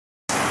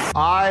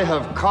I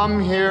have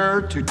come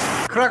here to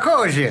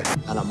Krakosia,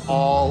 and I'm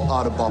all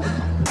out of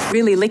bubblegum.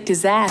 Really licked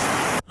his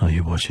ass. Are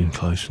you watching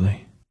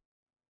closely?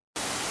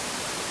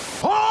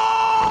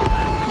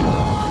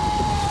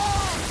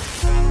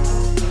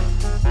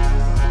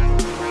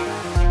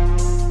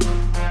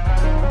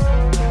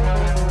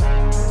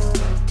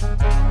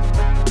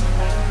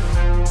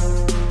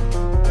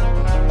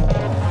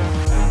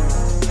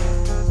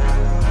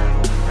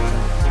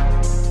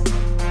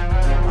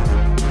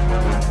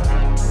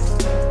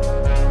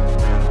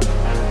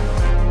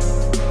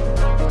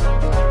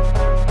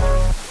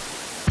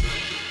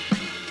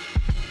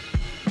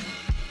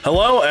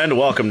 Hello and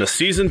welcome to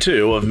Season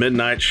 2 of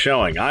Midnight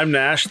Showing. I'm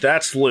Nash,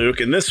 that's Luke,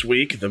 and this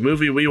week, the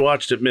movie we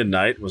watched at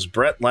midnight was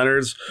Brett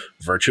Leonard's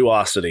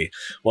Virtuosity.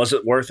 Was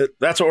it worth it?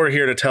 That's what we're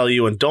here to tell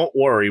you, and don't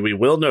worry, we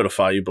will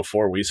notify you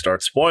before we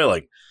start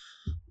spoiling.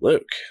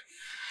 Luke.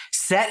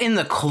 Set in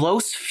the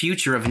close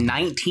future of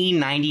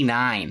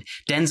 1999,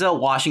 Denzel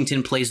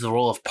Washington plays the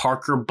role of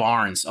Parker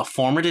Barnes, a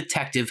former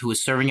detective who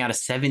is serving out a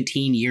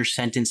 17-year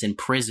sentence in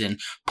prison,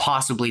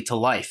 possibly to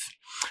life.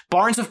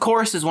 Barnes, of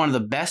course, is one of the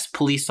best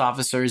police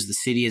officers the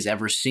city has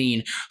ever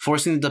seen,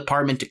 forcing the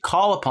department to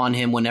call upon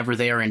him whenever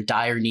they are in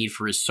dire need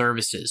for his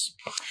services.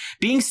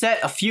 Being set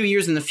a few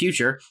years in the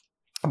future,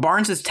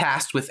 Barnes is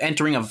tasked with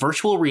entering a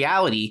virtual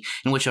reality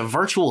in which a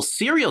virtual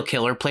serial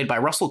killer played by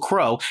Russell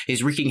Crowe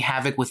is wreaking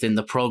havoc within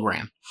the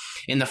program.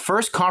 In the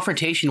first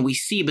confrontation we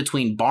see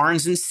between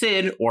Barnes and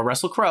Sid, or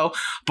Russell Crowe,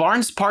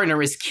 Barnes'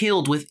 partner is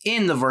killed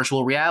within the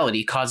virtual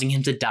reality, causing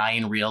him to die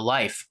in real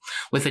life.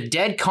 With a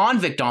dead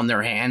convict on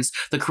their hands,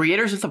 the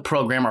creators of the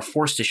program are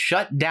forced to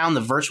shut down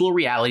the virtual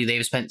reality they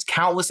have spent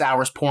countless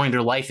hours pouring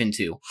their life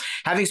into.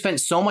 Having spent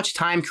so much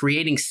time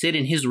creating Sid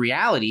in his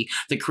reality,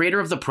 the creator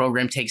of the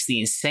program takes the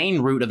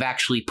insane route of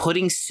actually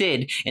putting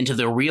Sid into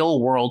the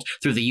real world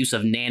through the use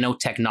of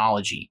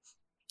nanotechnology.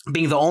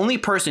 Being the only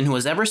person who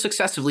has ever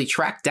successfully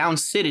tracked down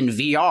Sid in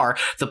VR,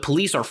 the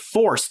police are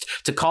forced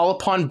to call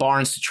upon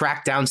Barnes to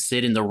track down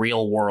Sid in the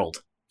real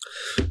world.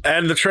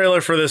 And the trailer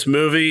for this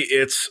movie,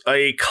 it's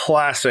a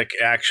classic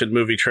action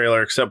movie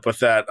trailer, except with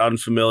that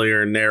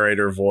unfamiliar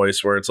narrator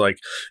voice where it's like,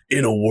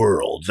 in a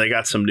world. They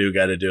got some new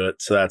guy to do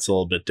it, so that's a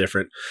little bit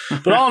different.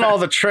 But all in all,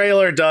 the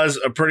trailer does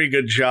a pretty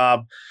good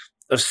job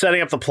of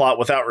setting up the plot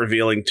without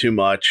revealing too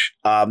much.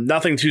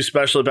 Nothing too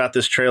special about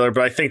this trailer,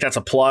 but I think that's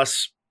a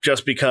plus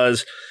just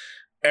because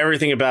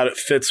everything about it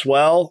fits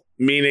well,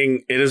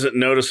 meaning it isn't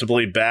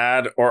noticeably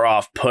bad or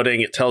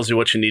off-putting. It tells you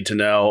what you need to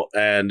know,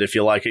 and if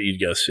you like it,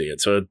 you'd go see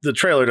it. So the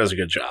trailer does a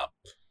good job.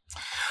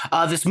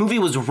 This movie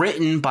was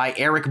written by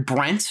Eric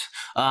Brent.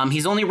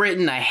 He's only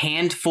written a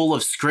handful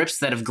of scripts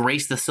that have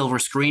graced the silver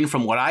screen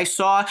from what I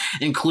saw,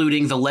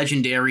 including the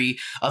legendary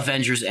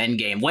Avengers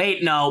Endgame.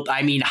 Wait, no,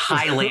 I mean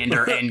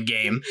Highlander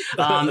Endgame.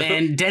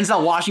 And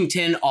Denzel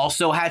Washington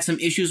also had some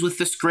issues with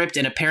the script,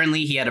 and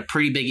apparently he had a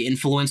pretty big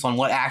influence on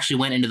what actually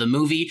went into the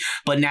movie.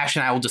 But Nash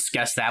and I will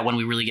discuss that when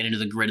we really get into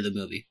the grid of the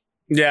movie.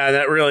 Yeah,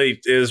 that really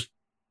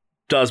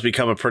does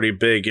become a pretty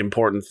big,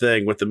 important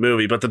thing with the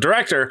movie. But the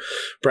director,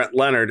 Brett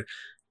Leonard,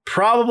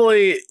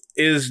 probably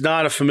is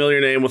not a familiar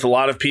name with a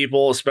lot of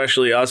people,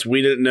 especially us.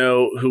 We didn't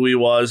know who he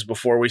was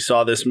before we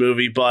saw this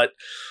movie, but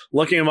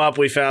looking him up,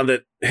 we found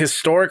that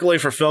historically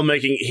for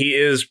filmmaking, he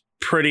is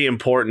pretty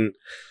important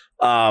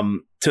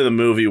to the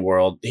movie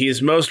world.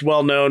 He's most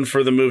well known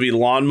for the movie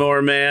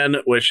Lawnmower Man,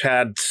 which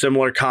had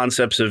similar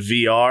concepts of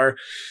VR.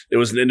 It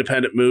was an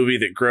independent movie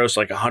that grossed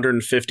like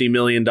 $150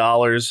 million.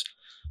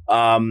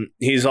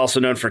 He's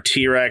also known for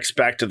T-Rex,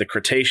 Back to the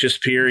Cretaceous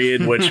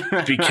period, which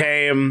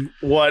became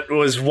what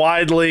was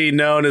widely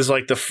known as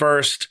like the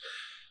first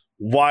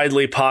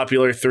widely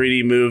popular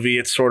 3D movie.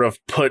 It sort of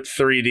put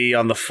 3D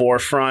on the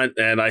forefront,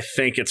 and I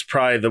think it's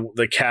probably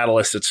the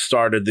catalyst that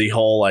started the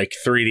whole like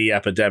 3D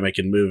epidemic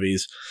in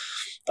movies.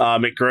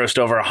 It grossed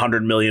over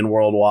 100 million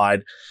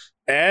worldwide.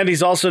 And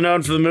he's also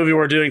known for the movie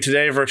we're doing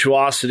today,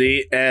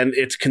 Virtuosity, and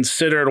it's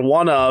considered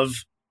one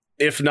of,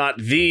 if not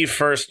the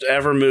first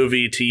ever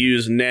movie to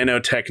use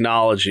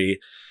nanotechnology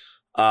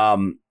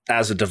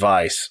as a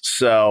device.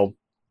 So,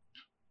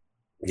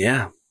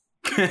 yeah.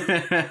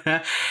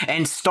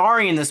 And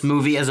starring in this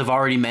movie, as I've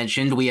already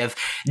mentioned, we have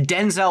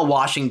Denzel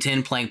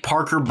Washington playing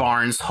Parker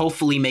Barnes,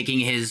 hopefully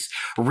making his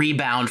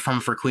rebound from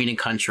For Queen and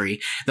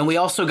Country. Then we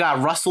also got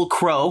Russell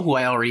Crowe, who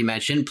I already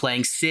mentioned,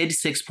 playing Sid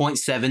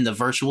 6.7, the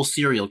virtual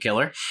serial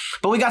killer.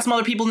 But we got some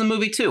other people in the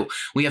movie too.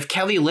 We have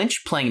Kelly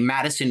Lynch playing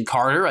Madison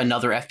Carter,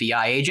 another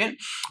FBI agent.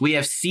 We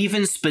have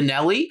Steven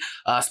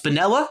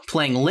Spinella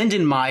playing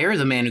Lyndon Meyer,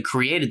 the man who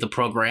created the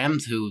program,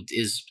 who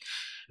is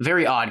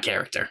very odd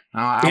character.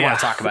 I want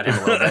to talk about him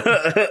a little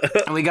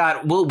bit. And we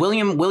got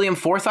William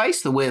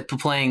Forsythe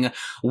playing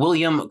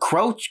William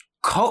Cochran.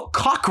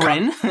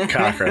 Cochran.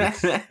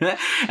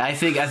 I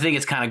think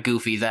it's kind of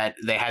goofy that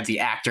they had the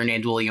actor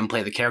named William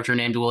play the character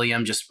named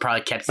William. Just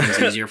probably kept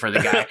things easier for the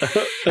guy.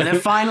 And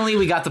then finally,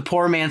 we got the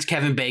poor man's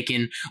Kevin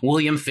Bacon,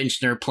 William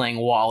Fincher playing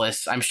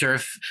Wallace. I'm sure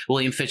if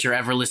William Fincher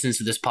ever listens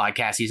to this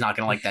podcast, he's not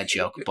going to like that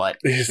joke. But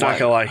he's not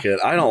going to like it.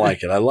 I don't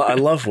like it. I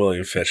love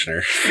William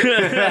Fincher.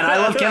 And I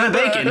love Kevin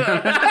Bacon.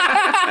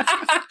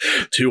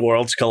 two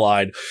worlds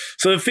collide.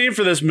 So the theme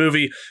for this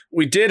movie,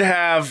 we did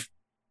have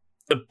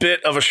a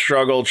bit of a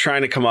struggle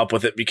trying to come up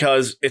with it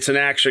because it's an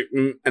action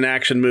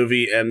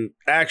movie, and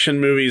action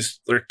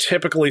movies, they're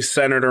typically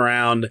centered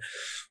around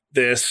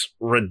this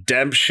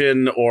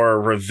redemption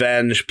or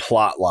revenge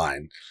plot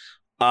line.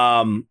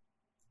 And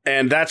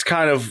that's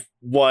kind of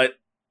what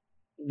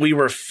we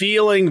were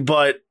feeling,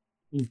 but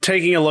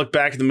taking a look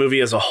back at the movie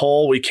as a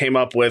whole, we came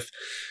up with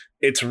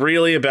it's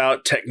really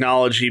about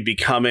technology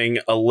becoming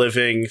a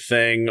living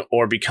thing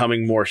or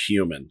becoming more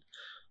human.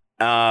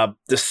 The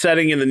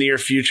setting in the near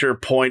future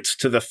points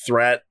to the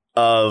threat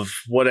of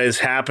what is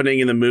happening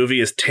in the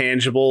movie is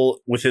tangible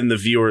within the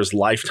viewer's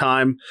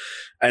lifetime.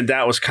 And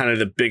that was kind of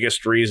the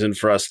biggest reason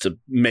for us to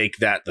make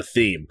that the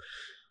theme.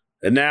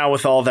 And now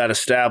with all that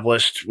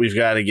established, we've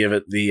got to give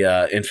it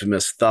the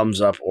infamous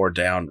thumbs up or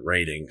down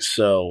rating.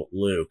 So,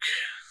 Luke,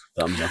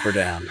 thumbs up or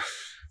down?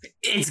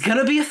 It's going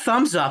to be a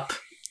thumbs up.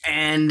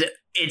 And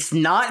it's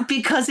not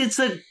because it's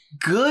a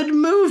good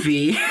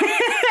movie,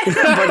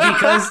 but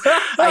because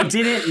I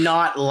didn't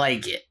not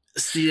like it.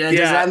 So, does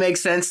that make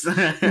sense?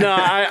 No,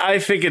 I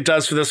think it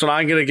does for this one.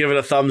 I'm going to give it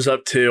a thumbs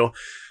up too.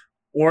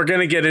 We're going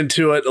to get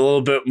into it a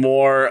little bit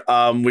more.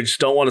 We just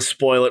don't want to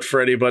spoil it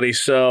for anybody.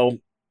 So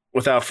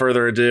without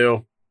further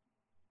ado.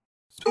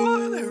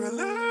 Spoiler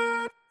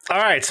alert. All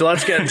right, so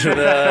let's get into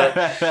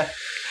the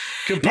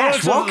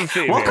Nash, welcome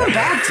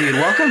back, dude.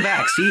 Welcome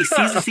back.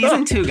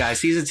 Season 2, guys.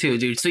 Season 2,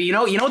 dude. So you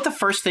know what the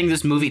first thing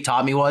this movie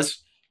taught me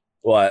was?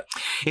 What?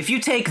 If you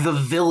take the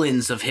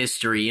villains of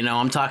history,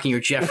 I'm talking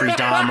your Jeffrey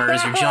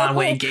Dahmers, your John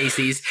Wayne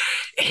Gacy's,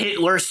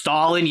 Hitler,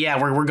 Stalin,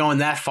 we're going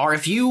that far.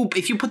 If you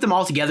put them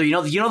all together, you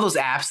know those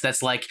apps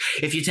that's like,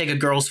 if you take a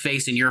girl's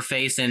face and your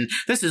face and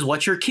this is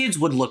what your kids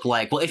would look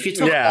like. Well, if you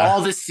took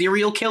all the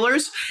serial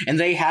killers and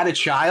they had a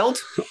child,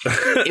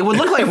 it would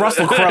look like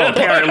Russell Crowe,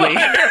 apparently.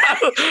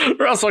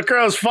 Russell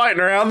Crowe's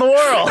fighting around the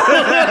world.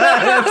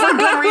 For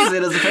good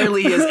reason, as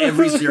apparently he has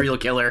every serial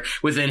killer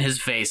within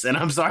his face. And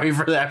I'm sorry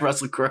for that,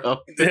 Russell Crowe.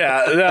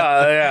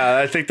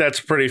 I think that's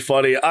pretty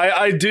funny.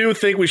 I do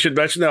think we should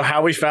mention, though,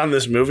 how we found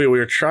this movie. We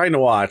were trying to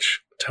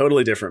watch a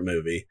totally different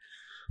movie,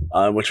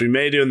 which we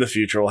may do in the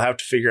future. We'll have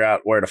to figure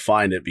out where to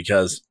find it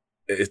because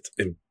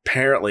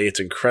apparently it's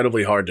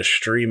incredibly hard to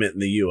stream it in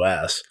the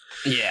US.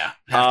 Yeah,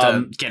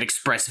 have to get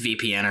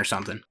ExpressVPN or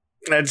something.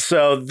 And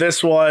so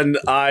this one,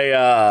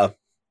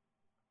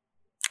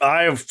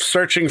 I'm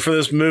searching for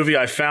this movie.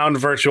 I found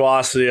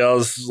Virtuosity. I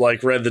was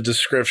like, read the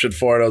description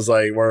for it. I was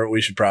like, we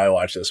should probably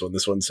watch this one.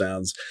 This one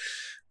sounds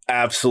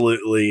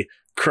absolutely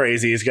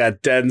crazy. He's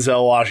got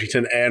Denzel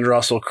Washington and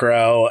Russell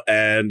Crowe,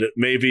 and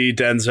maybe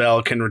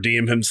Denzel can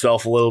redeem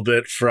himself a little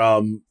bit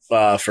from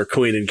for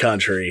Queen and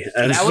Country.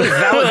 And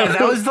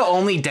that was the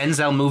only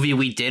Denzel movie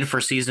we did for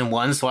season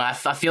 1. So I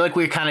feel like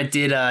we kind of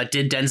did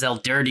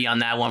Denzel dirty on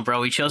that one,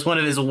 bro. We chose one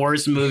of his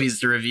worst movies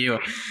to review.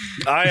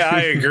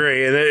 I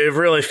agree, and it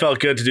really felt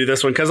good to do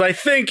this one because I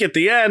think at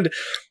the end,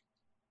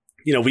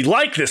 we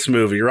like this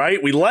movie,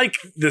 right? We like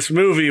this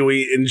movie.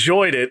 We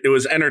enjoyed it. It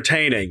was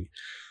entertaining.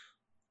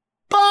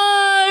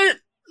 But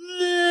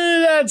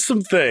it had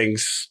some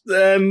things,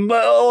 and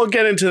we'll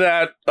get into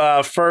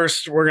that.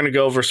 First, we're going to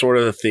go over sort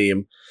of the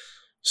theme.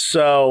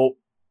 So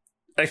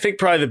I think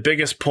probably the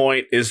biggest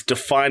point is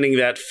defining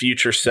that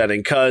future setting,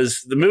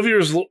 because the movie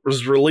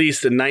was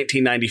released in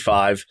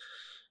 1995,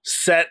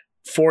 set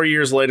 4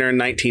 years later in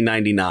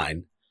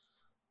 1999.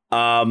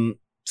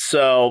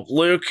 So,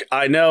 Luke,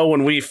 I know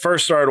when we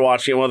first started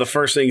watching it, one of the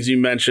first things you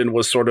mentioned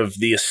was sort of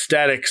the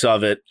aesthetics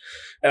of it,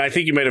 and I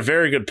think you made a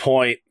very good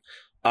point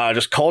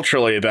just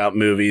culturally about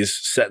movies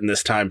set in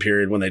this time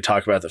period when they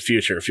talk about the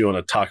future, if you want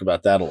to talk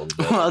about that a little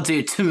bit. Well,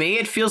 dude, to me,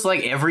 it feels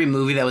like every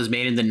movie that was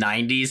made in the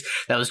 90s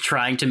that was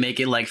trying to make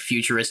it like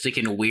futuristic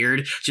and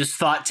weird just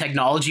thought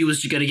technology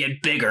was going to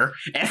get bigger.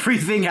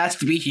 Everything has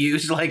to be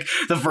huge. Like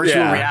the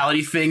virtual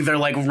reality thing, they're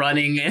like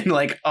running and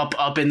like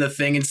up in the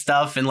thing and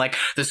stuff. And like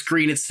the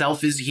screen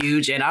itself is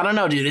huge. And I don't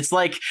know, dude, it's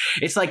like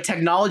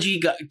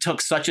technology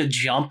took such a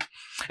jump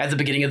at the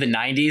beginning of the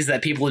 90s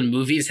that people in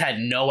movies had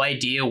no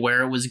idea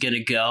where it was going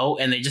to go,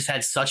 and they just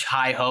had such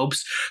high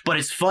hopes. But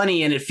it's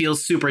funny and it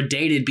feels super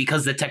dated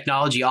because the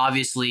technology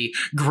obviously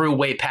grew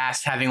way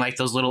past having like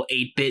those little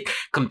 8-bit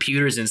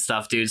computers and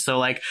stuff, dude. So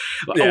like,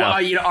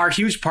 our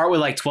huge part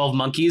with like 12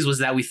 Monkeys was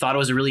that we thought it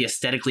was a really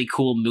aesthetically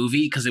cool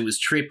movie because it was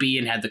trippy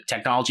and had the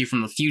technology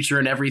from the future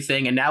and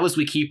everything. And now as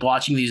we keep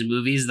watching these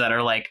movies that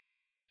are like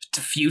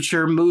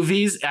future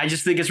movies, I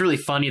just think it's really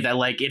funny that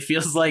like it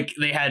feels like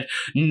they had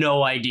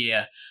no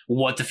idea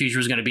what the future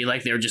was going to be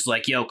like. They were just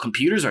like, yo,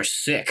 computers are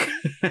sick.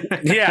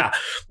 Yeah,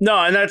 no,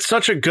 and that's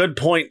such a good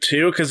point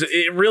too, because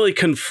it really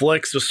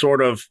conflicts with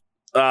sort of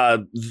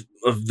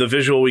the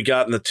visual we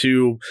got in the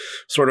two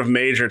sort of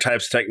major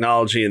types of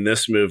technology in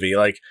this movie.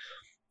 Like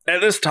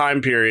at this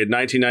time period,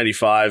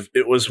 1995,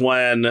 it was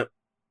when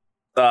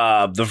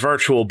the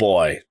Virtual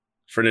Boy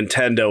for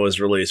Nintendo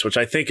was released, which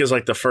I think is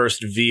like the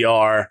first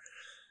VR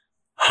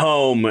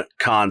home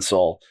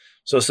console.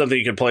 So something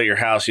you could play at your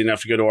house. You didn't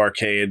have to go to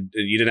arcade.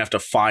 You didn't have to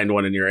find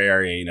one in your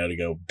area, to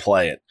go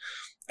play it.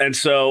 And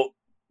so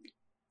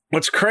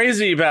what's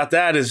crazy about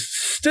that is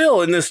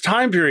still in this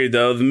time period,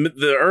 though,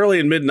 the early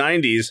and mid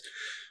 90s,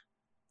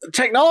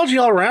 technology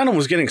all around them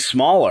was getting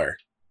smaller.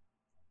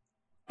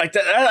 Like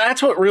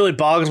that's what really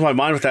boggles my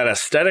mind with that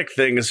aesthetic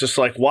thing. Is just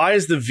like, why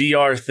is the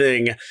VR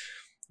thing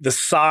the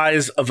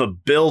size of a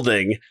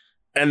building,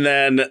 and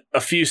then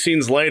a few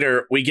scenes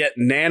later we get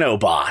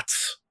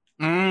nanobots?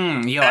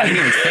 I didn't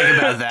even think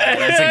about that.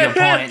 That's a good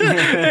point.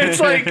 It's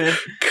like,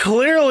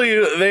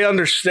 clearly they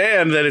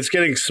understand that it's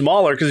getting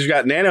smaller because you've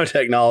got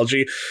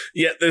nanotechnology,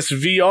 yet this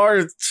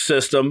VR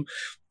system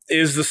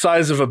is the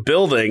size of a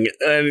building,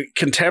 and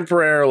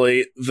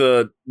contemporarily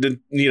the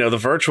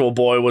Virtual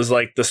Boy was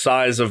like the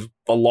size of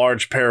a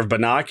large pair of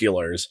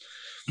binoculars.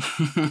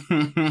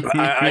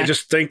 I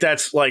just think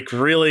that's like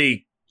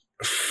really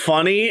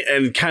funny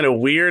and kind of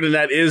weird, and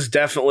that is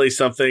definitely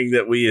something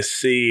that we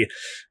see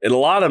in a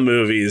lot of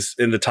movies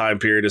in the time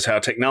period, is how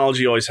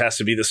technology always has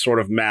to be this sort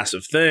of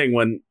massive thing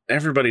when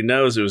everybody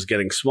knows it was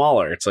getting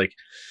smaller. It's like,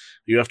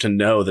 you have to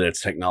know that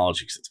it's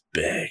technology because it's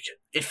big.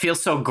 It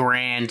feels so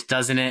grand,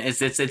 doesn't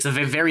it? It's a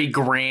very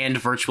grand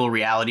virtual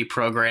reality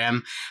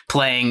program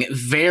playing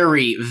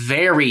very,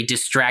 very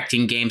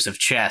distracting games of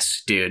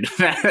chess, dude.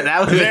 That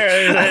was,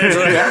 I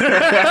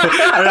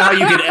don't know how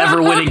you could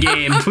ever win a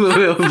game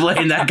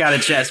playing that kind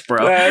of chess,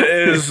 bro. That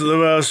is the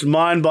most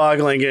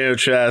mind-boggling game of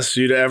chess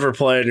you'd ever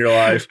play in your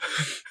life.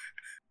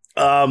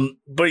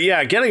 But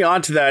yeah, getting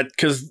onto that,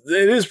 because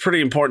it is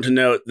pretty important to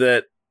note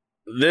that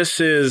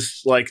this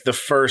is like the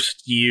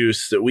first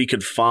use that we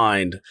could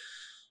find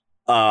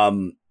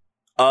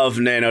of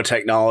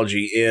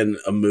nanotechnology in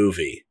a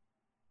movie,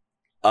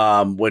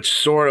 which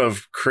sort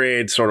of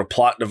creates sort of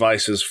plot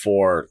devices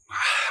for,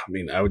 I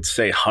mean, I would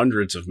say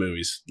hundreds of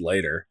movies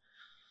later.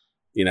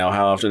 You know,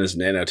 how often is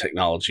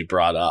nanotechnology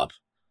brought up?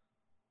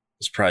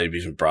 It's probably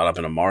even brought up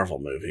in a Marvel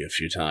movie a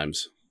few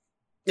times.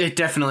 It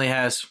definitely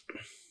has.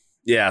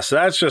 Yeah, so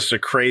that's just a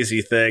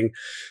crazy thing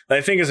that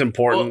I think is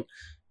important.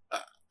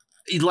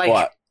 Well,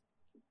 what?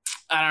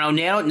 I don't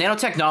know.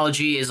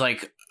 Nanotechnology is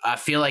like, I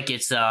feel like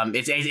it's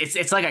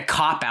like a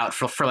cop out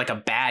for like a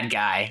bad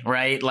guy,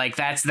 right? Like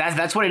that's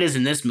what it is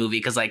in this movie,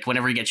 because like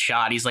whenever he gets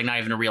shot, he's like not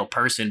even a real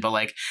person. But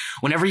like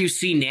whenever you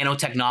see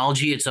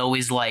nanotechnology, it's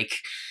always like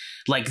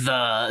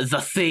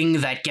the thing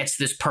that gets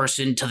this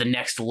person to the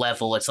next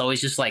level. It's always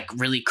just like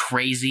really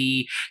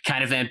crazy,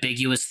 kind of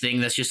ambiguous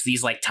thing that's just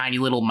these like tiny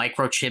little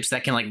microchips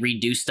that can like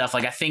redo stuff.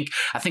 Like I think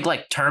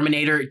like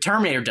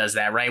Terminator does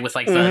that, right? With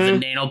like the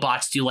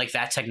nanobots do like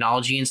that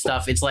technology and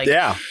stuff. It's like,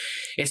 yeah,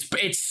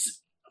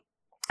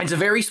 it's a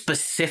very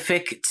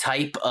specific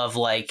type of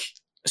like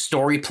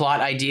story plot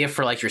idea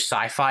for like your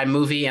sci-fi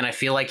movie, and I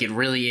feel like it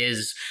really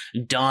is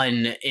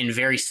done in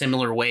very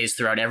similar ways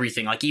throughout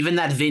everything. Like even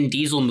that Vin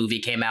Diesel movie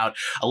came out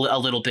a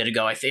little bit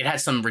ago. It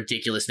had some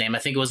ridiculous name. I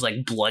think it was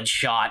like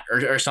Bloodshot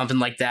or something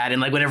like that.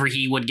 And like whenever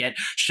he would get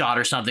shot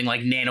or something,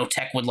 like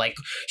nanotech would like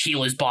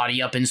heal his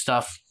body up and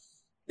stuff.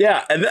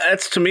 Yeah, and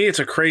that's, to me, it's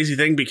a crazy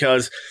thing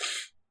because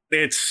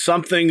it's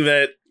something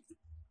that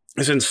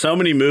is in so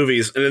many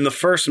movies, and in the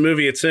first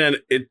movie it's in,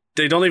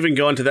 they don't even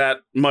go into that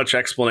much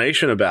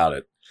explanation about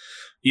it.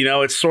 You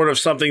know, it's sort of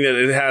something that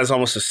it has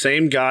almost the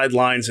same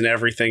guidelines and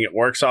everything. It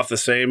works off the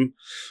same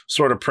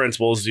sort of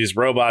principles. These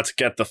robots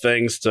get the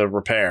things to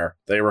repair.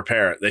 They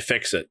repair it. They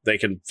fix it. They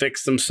can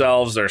fix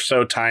themselves. They're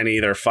so tiny.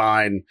 They're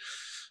fine.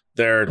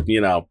 They're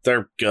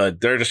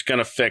good. They're just going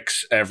to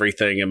fix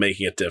everything and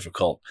making it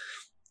difficult.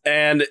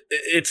 And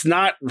it's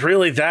not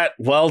really that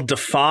well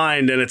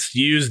defined, and it's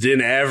used in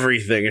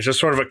everything. It's just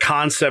sort of a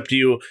concept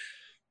you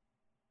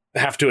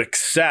have to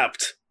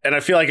accept. And I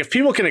feel like if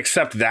people can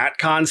accept that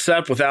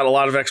concept without a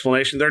lot of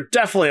explanation, there are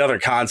definitely other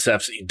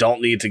concepts that you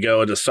don't need to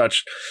go into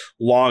such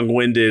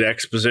long-winded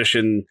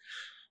exposition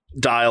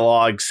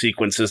dialogue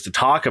sequences to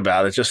talk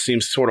about. It just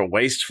seems sort of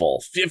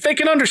wasteful. If they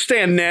can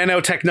understand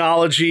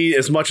nanotechnology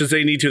as much as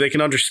they need to, they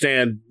can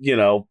understand,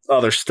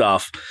 other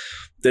stuff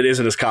that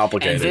isn't as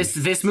complicated. And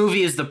this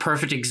movie is the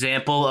perfect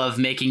example of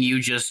making you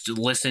just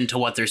listen to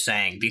what they're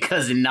saying,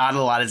 because not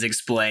a lot is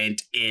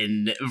explained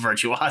in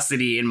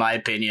Virtuosity, in my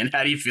opinion.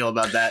 How do you feel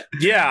about that?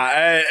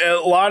 Yeah,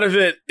 a lot of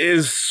it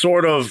is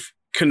sort of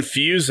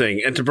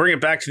confusing. And to bring it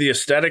back to the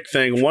aesthetic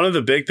thing, one of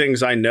the big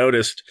things I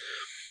noticed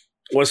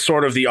was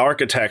sort of the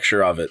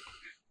architecture of it.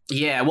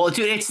 Yeah, well,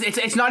 dude,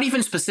 it's not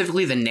even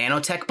specifically the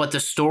nanotech, but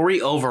the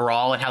story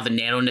overall and how the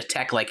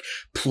nanotech like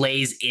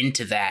plays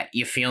into that.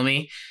 You feel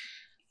me?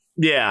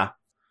 Yeah.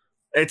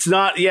 It's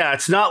not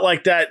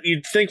like that.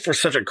 You'd think for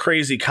such a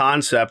crazy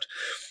concept,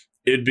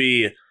 it'd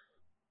be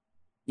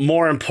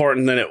more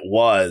important than it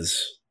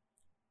was.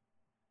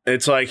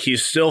 It's like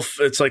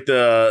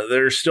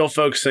they're still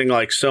focusing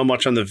like so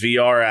much on the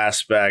VR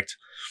aspect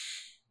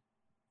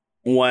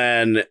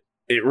when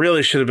it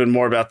really should have been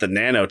more about the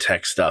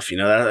nanotech stuff.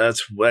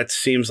 That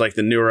seems like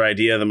the newer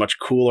idea, the much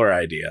cooler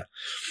idea.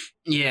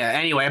 Yeah.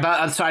 Anyway,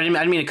 I'm sorry, I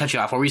didn't mean to cut you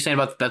off. What were you saying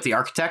about the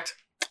architect?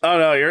 Oh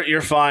no,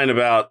 you're fine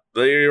about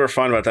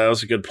that. That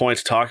was a good point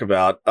to talk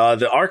about.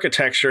 The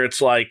architecture,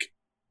 it's like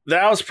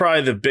that was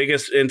probably the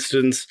biggest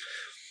instance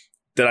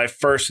that I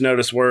first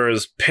noticed where it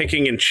was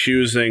picking and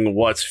choosing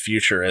what's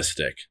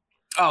futuristic.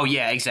 Oh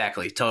yeah,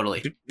 exactly,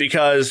 totally.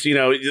 Because, you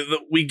know,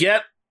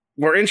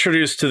 we're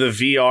introduced to the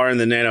VR and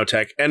the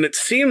nanotech, and it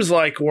seems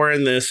like we're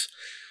in this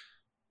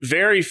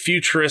very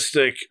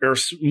futuristic, or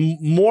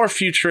more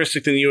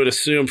futuristic than you would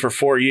assume for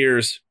 4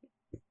 years,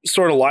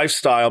 sort of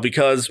lifestyle,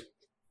 because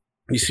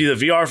you see the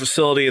VR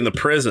facility in the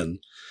prison,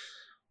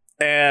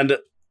 and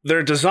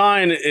their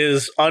design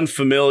is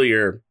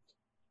unfamiliar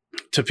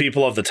to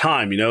people of the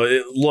time. You know,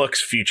 it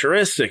looks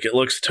futuristic. It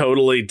looks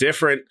totally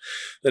different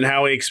than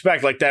how we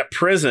expect. Like, that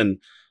prison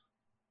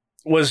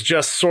was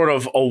just sort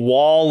of a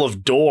wall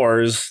of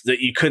doors that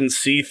you couldn't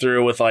see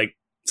through with like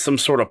some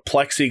sort of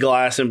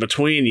plexiglass in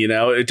between. You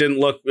know, it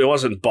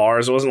wasn't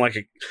bars. It wasn't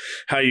like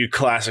how you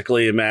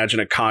classically imagine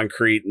a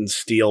concrete and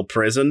steel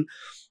prison.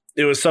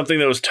 It was something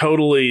that was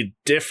totally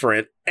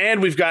different. And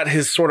we've got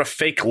his sort of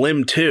fake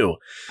limb, too.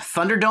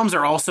 Thunderdomes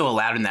are also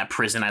allowed in that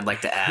prison, I'd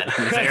like to add.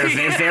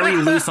 They're very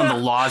loose on the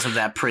laws of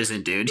that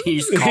prison, dude. You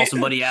just call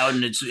somebody out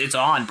and it's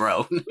on,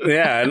 bro.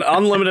 Yeah, and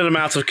unlimited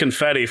amounts of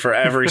confetti for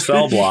every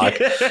cell block.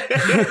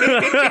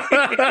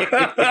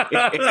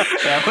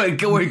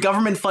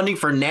 Government funding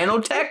for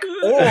nanotech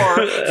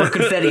or for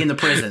confetti in the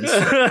prisons?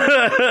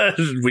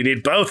 We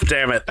need both,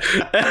 damn it.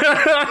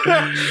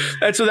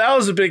 And so that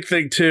was a big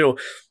thing, too.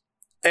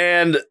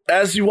 And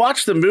as you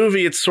watch the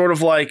movie, it's sort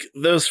of like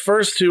those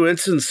first two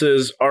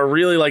instances are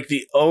really like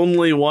the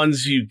only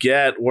ones you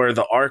get where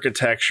the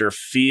architecture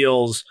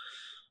feels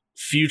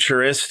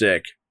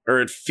futuristic, or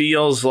it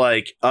feels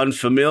like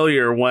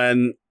unfamiliar,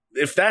 when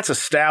if that's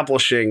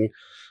establishing,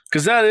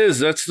 because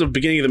that's the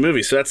beginning of the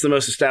movie. So that's the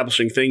most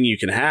establishing thing you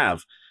can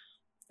have.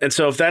 And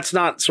so if that's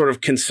not sort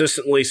of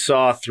consistently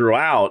saw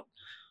throughout,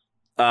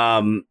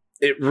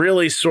 it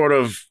really sort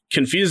of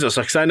confuses us.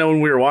 Like, 'cause I know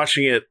when we were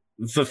watching it,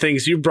 the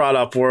things you brought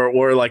up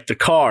were like the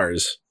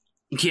cars.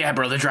 Yeah,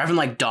 bro, they're driving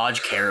like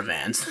Dodge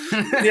Caravans.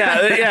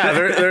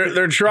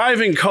 They're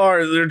driving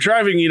cars. They're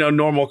driving, you know,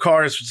 normal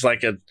cars. It's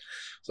like a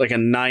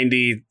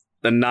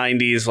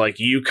 90s like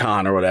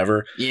Yukon or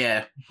whatever.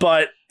 Yeah.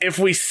 But if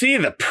we see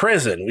the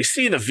prison, we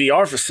see the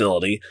VR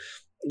facility,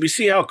 we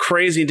see how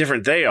crazy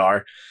different they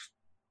are,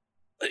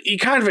 you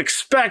kind of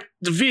expect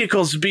the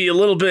vehicles to be a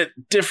little bit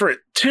different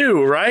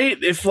too, right?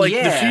 If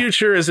the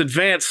future is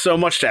advanced so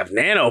much to have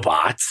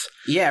nanobots.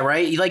 Yeah,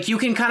 right? Like, you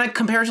can kind of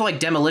compare it to like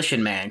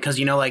Demolition Man, because,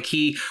 you know, like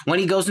when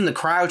he goes in the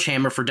cryo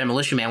chamber for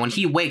Demolition Man, when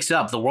he wakes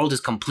up, the world is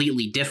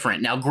completely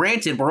different. Now,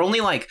 granted, we're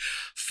only like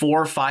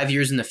 4 or 5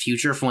 years in the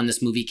future from when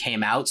this movie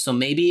came out, so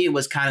maybe it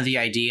was kind of the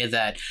idea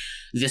that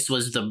this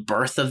was the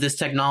birth of this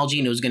technology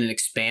and it was going to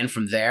expand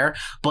from there.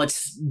 But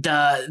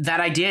that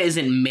idea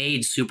isn't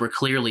made super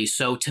clearly.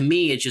 So to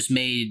me, it just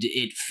made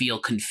it feel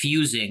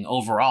confusing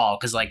overall,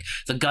 because like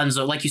the guns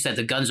are, like you said,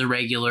 the guns are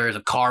regular, the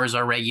cars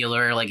are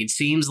regular. Like, it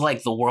seems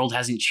like the world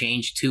hasn't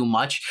changed too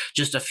much.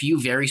 Just a few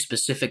very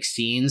specific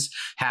scenes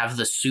have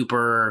the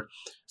super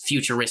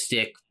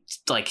futuristic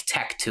like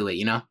tech to it,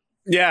 you know?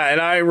 Yeah, and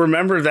I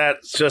remember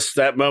that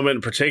moment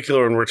in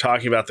particular when we're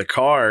talking about the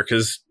car,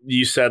 because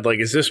you said, like,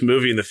 is this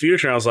movie in the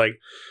future? And I was like,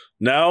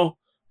 no,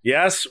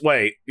 yes,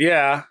 wait,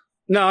 yeah,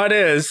 no, it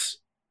is.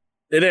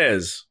 It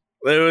is.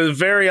 It was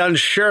very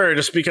unsure,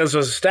 just because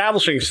those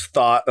establishing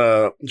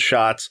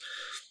shots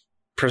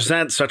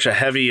present such a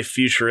heavy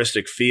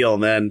futuristic feel,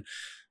 and then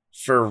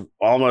for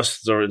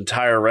almost the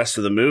entire rest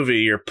of the movie,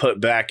 you're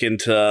put back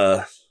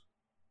into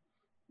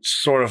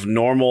sort of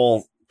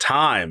normal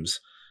times.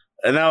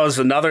 And that was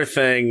another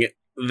thing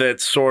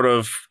that sort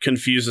of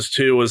confuses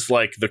too, was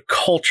like the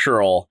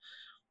cultural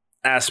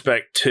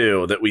aspect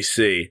too that we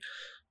see,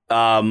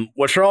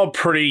 which are all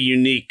pretty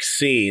unique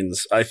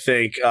scenes. I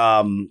think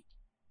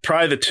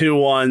probably the two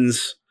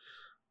ones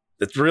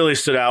that really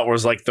stood out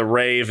was like the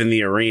rave in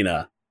the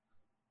arena.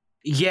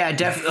 Yeah,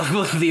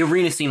 definitely. The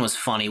arena scene was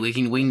funny. We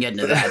can get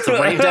into that.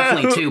 The rave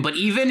definitely too. But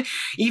even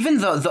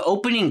the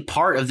opening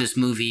part of this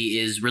movie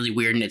is really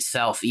weird in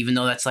itself. Even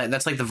though that's like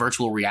the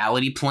virtual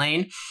reality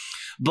plane.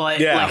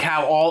 But like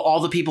how all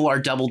the people are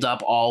doubled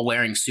up, all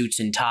wearing suits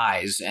and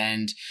ties,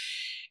 and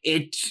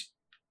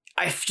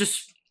I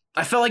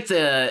felt like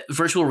the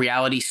virtual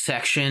reality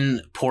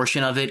section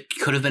portion of it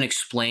could have been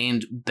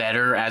explained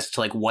better as to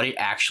like what it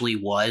actually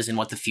was and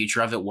what the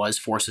future of it was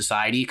for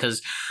society.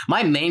 Because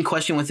my main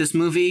question with this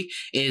movie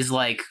is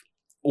like,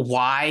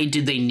 why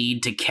did they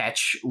need to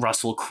catch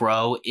Russell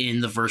Crowe in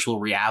the virtual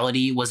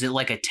reality? Was it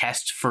like a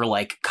test for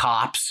like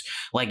cops?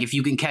 Like, if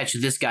you can catch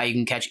this guy, you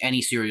can catch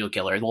any serial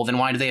killer. Well, then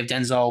why do they have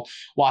Denzel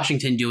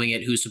Washington doing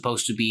it, who's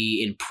supposed to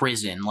be in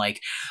prison? Like,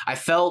 I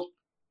felt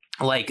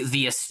like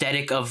the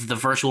aesthetic of the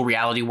virtual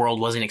reality world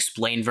wasn't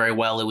explained very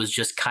well. It was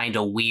just kind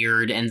of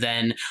weird. And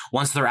then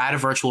once they're out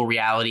of virtual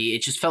reality,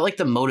 it just felt like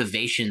the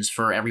motivations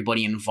for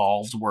everybody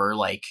involved were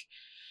like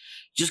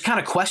just kind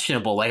of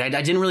questionable. Like, I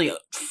didn't really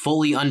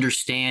fully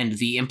understand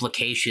the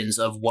implications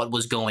of what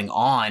was going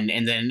on.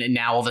 And then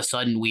now all of a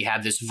sudden we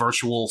have this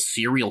virtual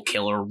serial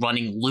killer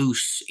running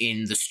loose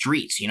in the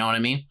streets. You know what I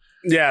mean?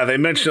 Yeah, they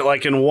mentioned it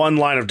like in one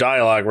line of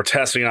dialogue, we're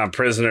testing on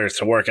prisoners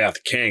to work out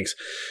the kinks.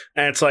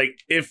 And it's like,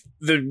 if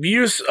the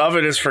use of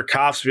it is for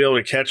cops to be able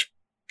to catch,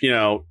 you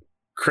know,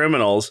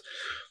 criminals,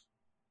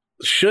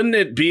 shouldn't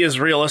it be as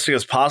realistic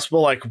as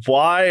possible? Like,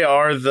 why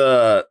are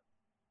the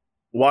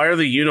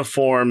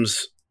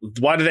uniforms?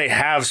 Why do they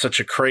have such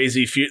a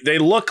crazy they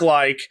look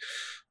like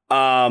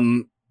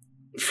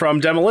from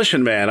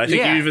Demolition Man. I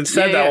think you even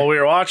said that while we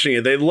were watching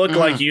it. They look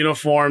like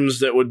uniforms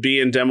that would be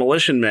in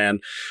Demolition Man.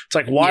 It's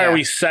like, why are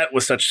we set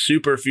with such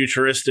super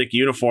futuristic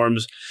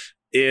uniforms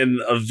in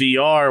a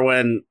VR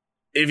when,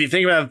 if you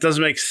think about it, it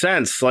doesn't make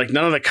sense. Like,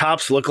 none of the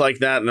cops look like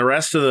that, and the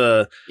rest of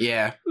the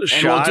shots.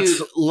 And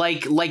well,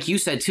 dude, like you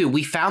said too,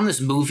 we found this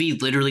movie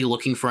literally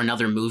looking for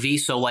another movie.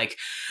 So like,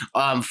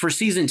 for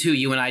season 2,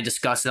 you and I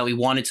discussed that we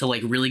wanted to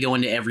like really go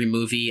into every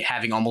movie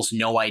having almost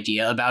no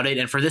idea about it.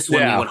 And for this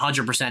one, we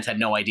 100% had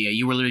no idea.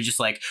 You were literally just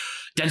like,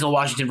 Denzel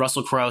Washington,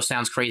 Russell Crowe,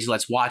 sounds crazy,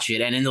 let's watch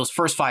it. And in those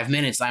first 5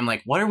 minutes, I'm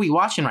like, what are we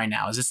watching right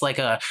now? Is this like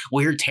a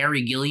weird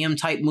Terry Gilliam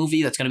type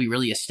movie that's going to be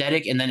really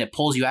aesthetic? And then it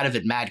pulls you out of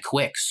it mad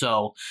quick.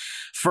 So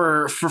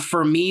for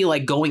me,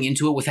 like going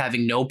into it with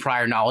having no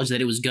prior knowledge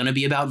that it was going to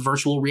be about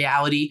virtual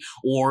reality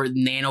or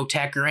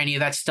nanotech or any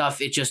of that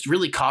stuff, it just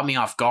really caught me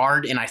off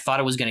guard. And I thought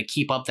it was going to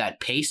keep up that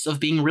pace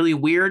of being really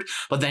weird.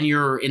 But then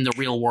you're in the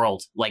real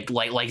world, like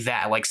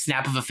that, like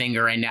snap of a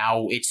finger. And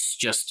now it's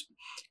just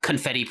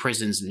confetti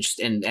prisons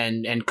and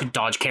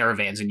Dodge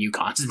Caravans and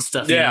Yukons and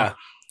stuff. Yeah, you know?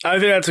 I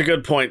think that's a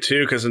good point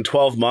too, because in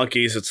 12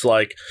 Monkeys, it's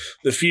like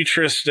the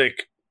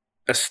futuristic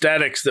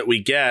aesthetics that we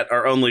get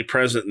are only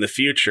present in the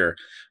future.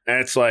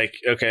 And it's like,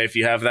 okay, if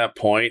you have that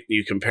point,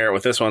 you compare it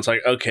with this one, it's like,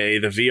 okay,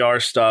 the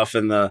VR stuff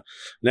and the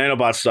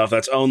nanobot stuff,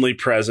 that's only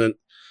present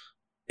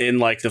in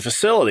like the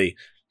facility.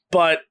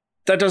 But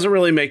that doesn't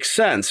really make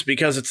sense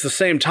because it's the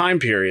same time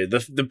period.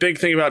 The big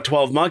thing about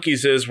 12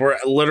 Monkeys is we're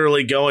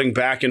literally going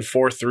back and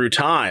forth through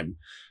time.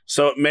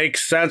 So it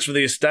makes sense for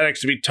the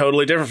aesthetics to be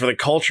totally different, for the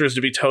cultures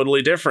to be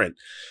totally different.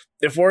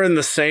 If we're in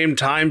the same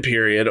time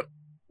period,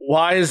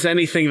 why is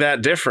anything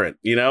that different?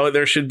 You know,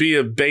 there should be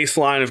a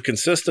baseline of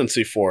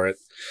consistency for it.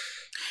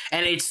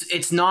 And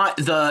it's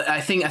not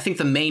I think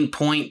the main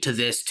point to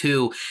this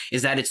too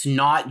is that it's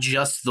not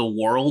just the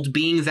world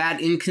being that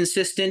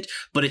inconsistent,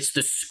 but it's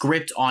the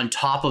script on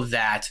top of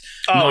that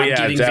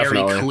giving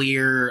very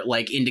clear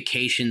like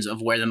indications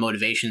of where the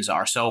motivations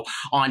are. So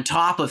on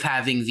top of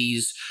having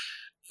these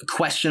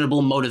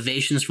questionable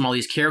motivations from all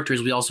these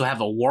characters, we also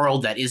have a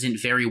world that isn't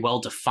very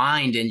well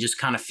defined and just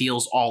kind of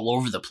feels all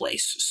over the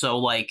place. So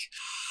like,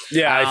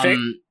 I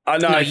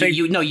think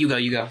you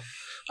go.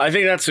 I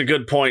think that's a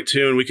good point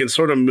too, and we can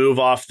sort of move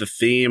off the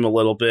theme a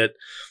little bit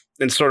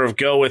and sort of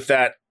go with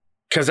that,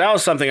 because that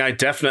was something I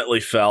definitely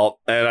felt,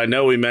 and I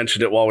know we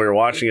mentioned it while we were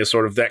watching, is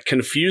sort of that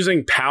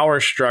confusing power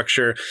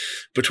structure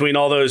between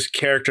all those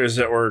characters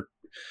that were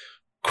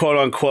quote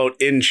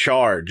unquote in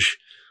charge.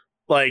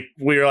 Like,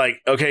 we were like,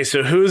 okay,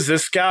 so who's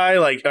this guy?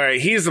 Like, all right,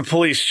 he's the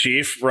police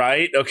chief,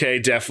 right? Okay,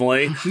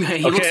 definitely. He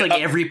looks like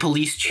every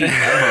police chief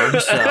ever,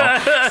 so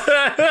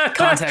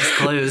context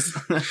clues.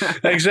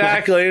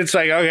 Exactly. It's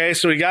like, okay,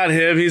 so we got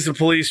him. He's the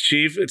police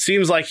chief. It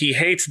seems like he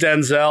hates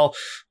Denzel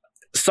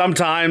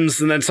sometimes,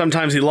 and then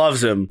sometimes he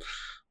loves him.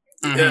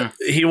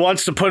 He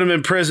wants to put him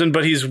in prison,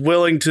 but he's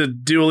willing to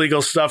do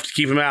illegal stuff to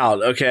keep him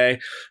out. Okay,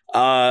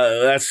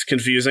 that's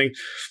confusing.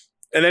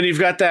 And then you've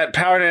got that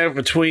power dynamic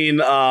between...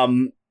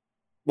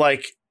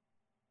 like,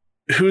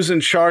 who's in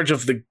charge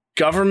of the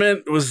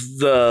government was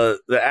the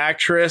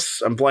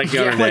actress. I'm blanking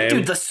on her name.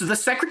 Dude, the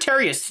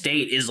Secretary of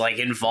State is like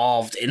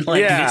involved in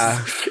like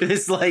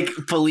this like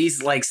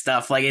police like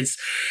stuff. Like it's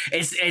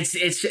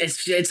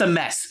a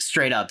mess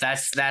straight up.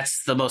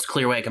 That's the most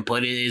clear way I can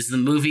put it. Is the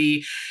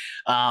movie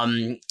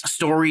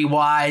story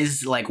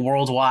wise, like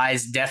world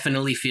wise,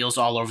 definitely feels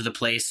all over the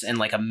place and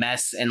like a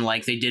mess, and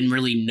like they didn't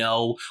really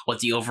know what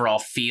the overall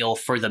feel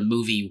for the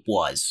movie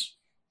was.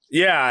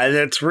 Yeah, and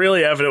it's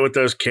really evident with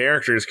those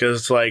characters, because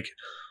it's like,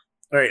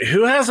 all right,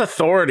 who has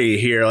authority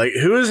here? Like,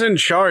 who is in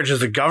charge?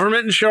 Is the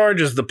government in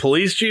charge? Is the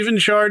police chief in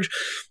charge?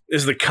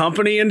 Is the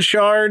company in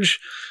charge?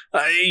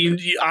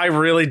 I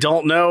really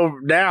don't know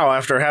now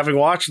after having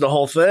watched the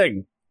whole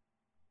thing.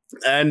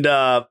 And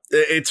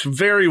it's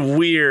very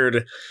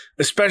weird,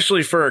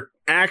 especially for an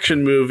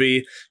action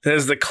movie that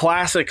has the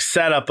classic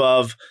setup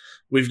of,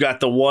 we've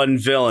got the one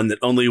villain that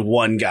only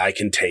one guy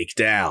can take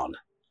down.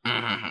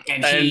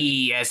 And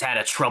he has had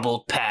a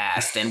troubled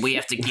past, and we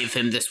have to give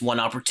him this one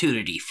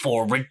opportunity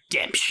for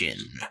redemption.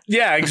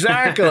 Yeah,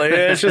 exactly.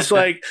 It's just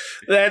like,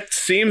 that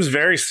seems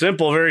very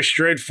simple, very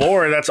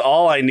straightforward. That's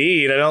all I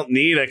need. I don't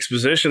need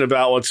exposition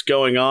about what's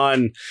going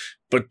on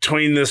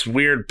between this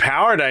weird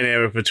power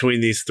dynamic between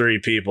these three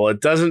people.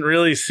 It doesn't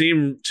really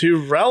seem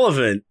too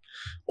relevant.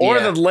 Or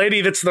the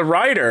lady that's the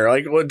writer,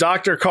 like what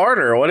Dr.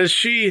 Carter. What is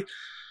she?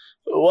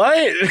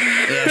 What?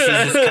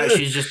 Yeah,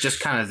 she's just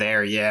kind of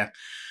there. Yeah.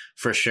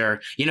 For sure.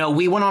 You know,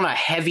 we went on a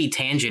heavy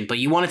tangent, but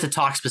you wanted to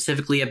talk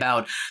specifically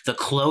about the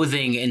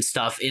clothing and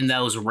stuff in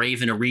those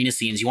Raven arena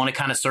scenes. You want to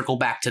kind of circle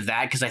back to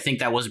that? Because I think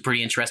that was a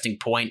pretty interesting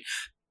point,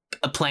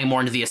 playing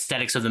more into the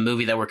aesthetics of the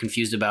movie that we're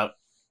confused about.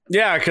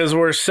 Yeah, because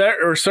we're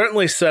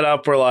certainly set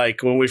up where,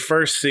 like, when we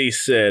first see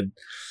Sid,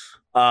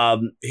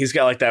 he's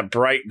got like that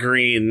bright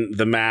green,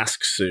 the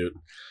mask suit.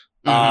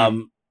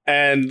 And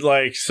And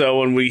like, so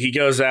when he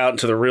goes out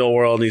into the real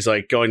world and he's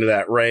like going to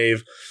that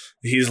rave,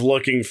 he's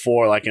looking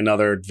for like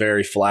another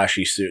very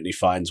flashy suit and he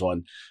finds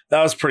one.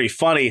 That was pretty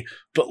funny.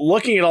 But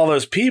looking at all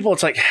those people,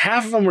 it's like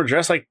half of them were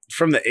dressed like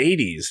from the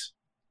 80s.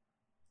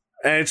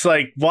 And it's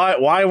like,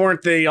 why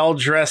weren't they all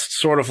dressed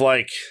sort of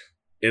like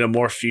in a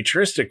more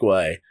futuristic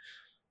way?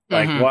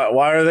 Like,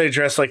 why are they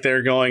dressed like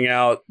they're going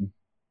out,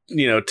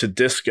 to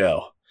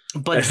disco?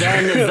 But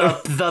then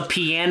the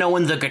piano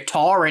and the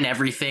guitar and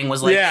everything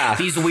was like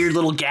these weird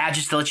little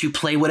gadgets that let you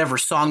play whatever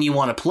song you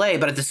want to play.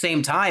 But at the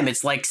same time,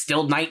 it's like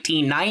still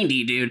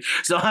 1990, dude.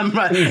 So I'm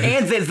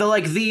and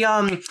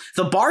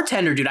the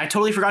bartender, dude. I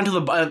totally forgot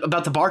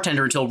about the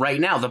bartender until right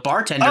now. The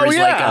bartender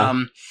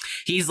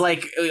he's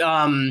like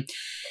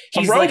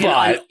he's a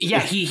robot.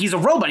 He's a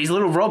robot. He's a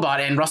little robot,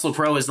 and Russell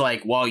Crowe is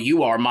like, well,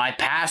 you are my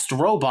past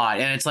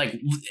robot, and it's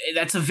like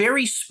that's a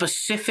very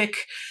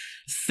specific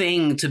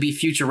thing to be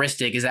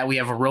futuristic, is that we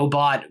have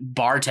robot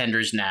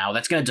bartenders now.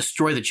 That's going to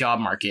destroy the job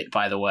market,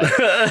 by the way.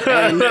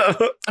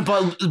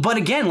 But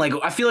again, like,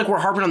 I feel like we're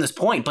harping on this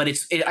point, but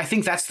I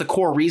think that's the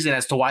core reason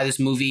as to why this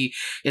movie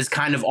is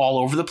kind of all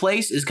over the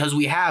place, is because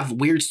we have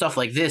weird stuff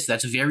like this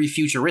that's very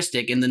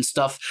futuristic, and then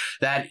stuff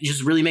that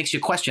just really makes you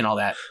question all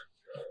that.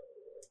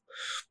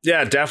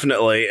 Yeah,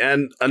 definitely.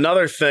 And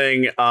another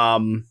thing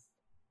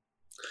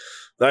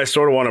that I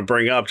sort of want to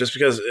bring up, just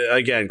because,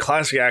 again,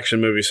 classic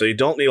action movie, so you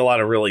don't need a lot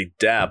of really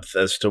depth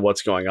as to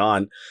what's going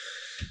on,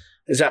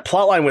 is that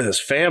plotline with his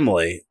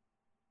family.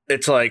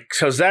 It's like,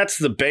 because that's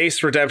the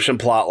base redemption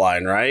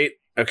plotline, right?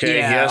 Okay,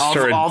 yeah, he has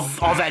all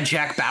that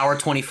Jack Bauer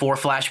 24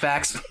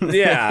 flashbacks.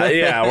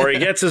 yeah, where he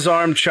gets his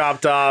arm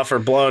chopped off or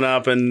blown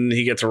up and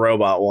he gets a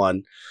robot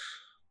one.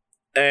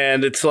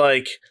 And it's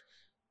like,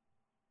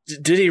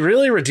 did he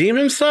really redeem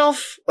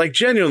himself? Like,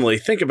 genuinely,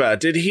 think about it.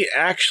 Did he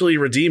actually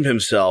redeem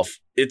himself?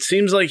 It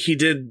seems like he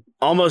did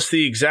almost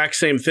the exact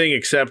same thing,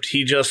 except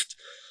he just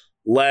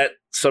let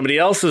somebody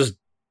else's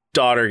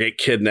daughter get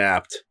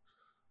kidnapped,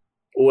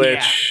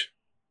 which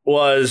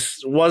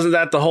wasn't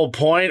that the whole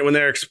point when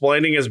they're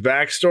explaining his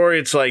backstory?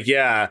 It's like,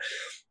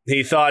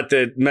 he thought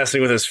that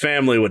messing with his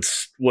family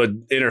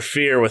would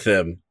interfere with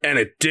him, and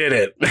it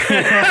didn't.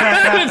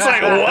 It's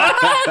like,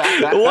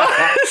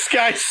 what? This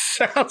guy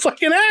sounds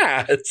like an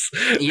ass.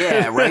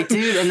 Yeah, right,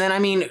 dude. And then, I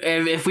mean,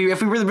 if we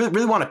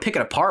really want to pick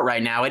it apart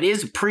right now, it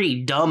is a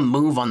pretty dumb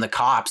move on the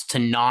cops to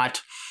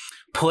not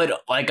put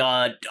like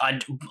a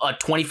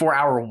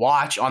 24-hour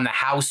watch on the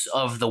house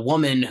of the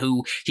woman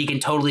who he can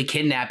totally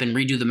kidnap and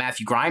redo the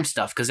Matthew Grimes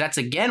stuff. Because that's,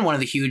 again, one of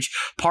the huge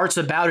parts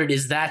about it,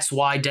 is that's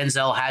why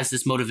Denzel has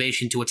this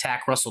motivation to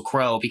attack Russell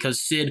Crowe, because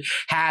Sid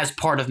has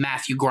part of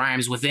Matthew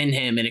Grimes within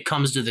him and it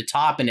comes to the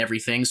top and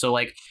everything. So,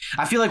 like,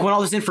 I feel like when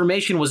all this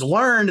information was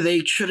learned, they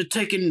should have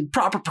taken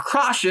proper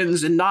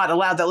precautions and not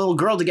allowed that little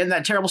girl to get in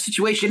that terrible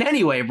situation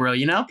anyway, bro,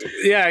 you know?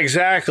 Yeah,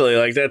 exactly.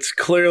 Like, that's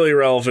clearly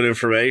relevant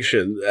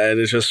information, and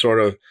it's just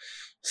sort of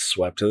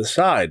swept to the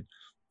side.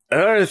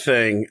 Another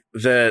thing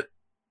that,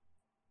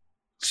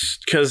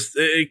 because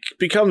it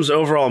becomes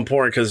overall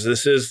important, because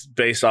this is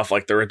based off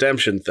like the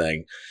redemption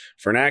thing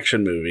for an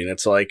action movie, and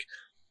it's like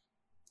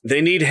they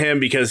need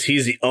him because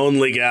he's the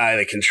only guy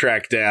that can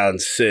track down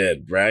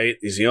Sid, right?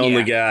 He's the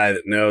only guy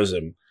that knows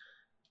him.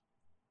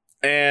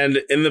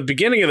 And in the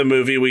beginning of the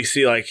movie, we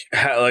see like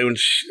how, like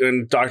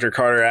when Dr.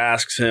 Carter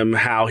asks him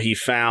how he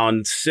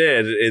found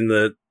Sid in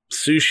the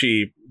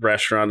sushi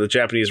restaurant, the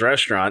Japanese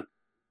restaurant,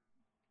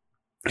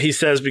 he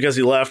says because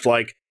he left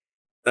like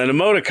an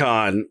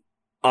emoticon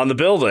on the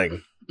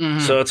building. Mm-hmm.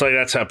 So it's like,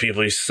 that's how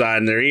people used to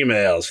sign their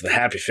emails, the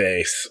happy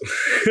face.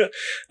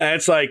 And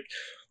it's like,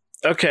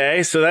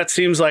 okay, so that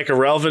seems like a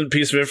relevant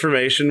piece of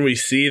information. We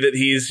see that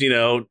he's,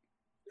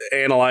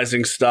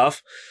 analyzing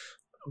stuff.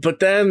 But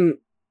then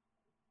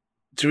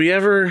we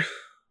never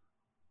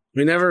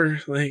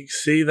like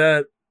see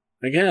that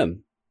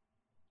again.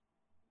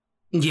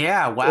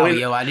 Yeah, wow, I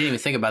didn't even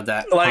think about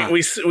that. Like,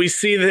 we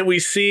see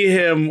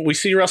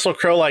Russell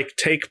Crowe like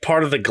take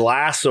part of the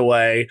glass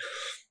away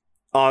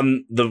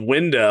on the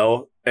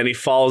window, and he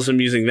follows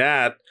him using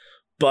that.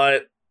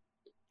 But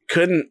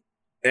couldn't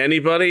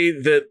anybody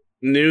that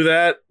knew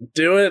that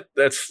do it?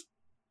 That's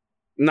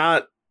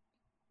not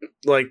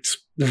like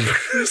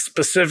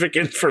specific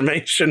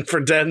information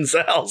for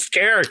Denzel's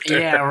character.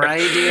 Yeah,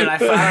 right, dude. I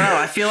don't know.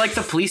 I feel like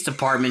the police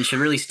department should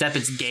really step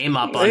its game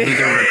up on who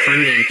they're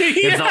recruiting.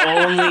 If the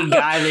only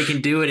guy that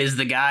can do it is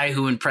the guy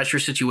who in pressure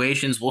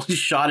situations will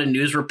shot a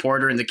news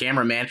reporter and the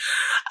cameraman.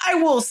 I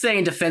will say,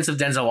 in defense of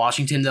Denzel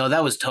Washington, though,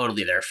 that was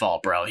totally their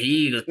fault, bro.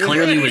 He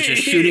clearly was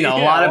just shooting a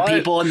lot of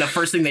people, and the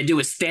first thing they do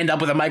is stand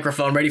up with a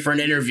microphone ready for an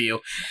interview.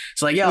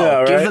 It's like,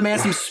 give the man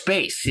some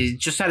space. He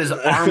just had his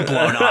arm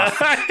blown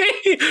off.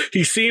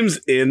 He seems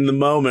in the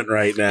moment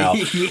right now.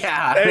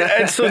 Yeah.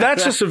 And so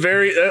that's just a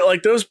very,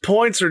 like, those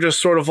points are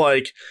just sort of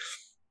like,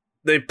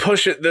 they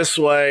push it this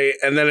way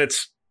and then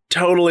it's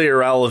totally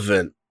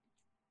irrelevant.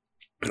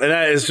 And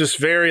that is just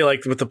very,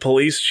 like, with the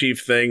police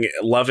chief thing,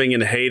 loving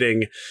and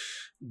hating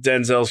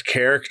Denzel's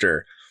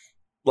character.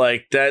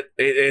 Like that,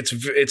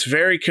 it's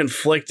very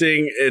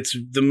conflicting. It's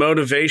the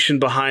motivation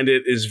behind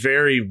it is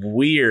very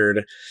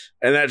weird,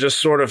 and that just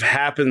sort of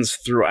happens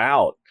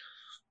throughout.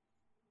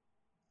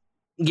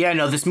 Yeah,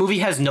 no, this movie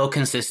has no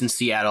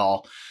consistency at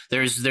all.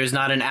 There's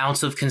not an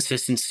ounce of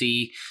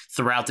consistency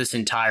throughout this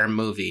entire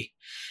movie.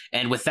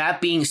 And with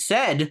that being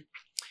said,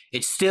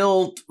 it's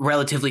still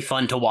relatively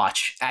fun to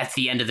watch at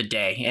the end of the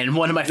day. And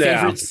one of my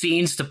favorite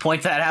scenes to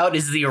point that out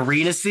is the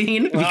arena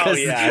scene, because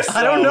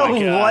I don't know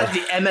what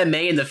the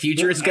MMA in the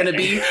future is going to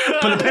be,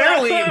 but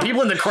apparently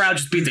people in the crowd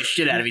just beat the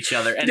shit out of each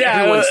other, and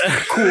everyone's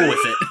cool with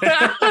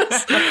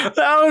it.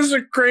 That was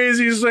the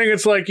craziest thing.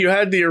 It's like you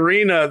had the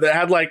arena that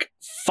had like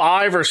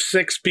 5 or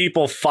 6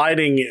 people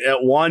fighting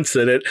at once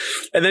in it,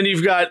 and then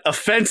you've got a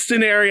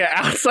fenced-in area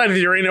outside of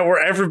the arena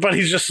where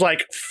everybody's just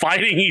like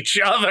fighting each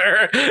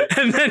other,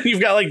 and then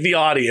you've got like the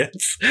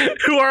audience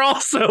who are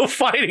also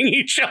fighting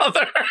each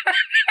other.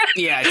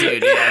 Yeah,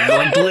 dude,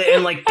 yeah,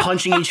 and like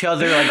punching each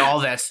other, like all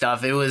that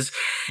stuff. It was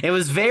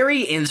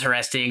very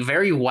interesting,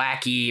 very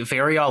wacky,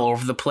 very all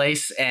over the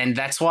place, and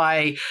that's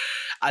why.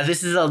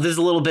 This is a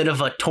little bit of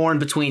a torn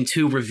between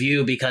two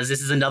review, because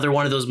this is another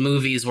one of those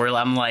movies where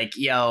I'm like,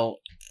 yo,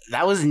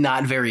 that was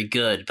not very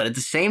good. But at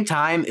the same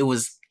time, it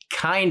was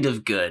kind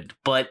of good,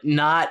 but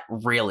not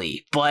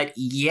really. But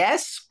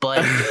yes,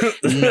 but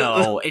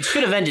no. It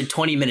should have ended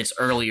 20 minutes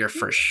earlier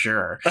for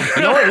sure.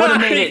 You know what would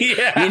have made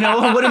it? You know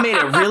what would have made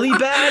it really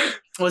bad?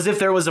 Was if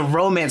there was a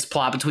romance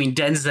plot between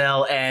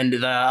Denzel and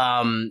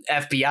the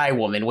FBI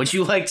woman. Would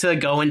you like to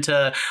go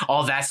into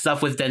all that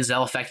stuff with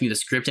Denzel affecting the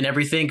script and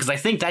everything? Because I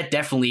think that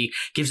definitely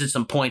gives it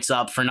some points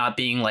up for not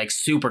being like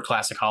super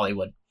classic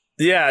Hollywood.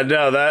 Yeah,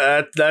 no,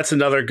 that's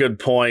another good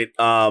point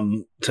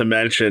to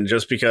mention,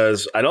 just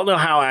because I don't know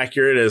how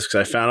accurate it is,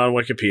 because I found it on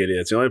Wikipedia.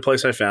 It's the only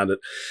place I found it.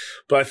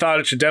 But I thought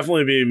it should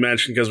definitely be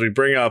mentioned because we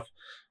bring up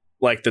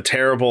like the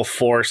terrible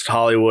forced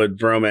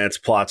Hollywood romance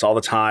plots all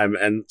the time.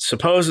 And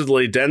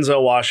supposedly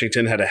Denzel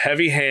Washington had a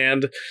heavy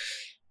hand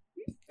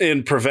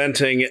in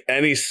preventing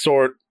any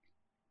sort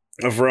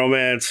of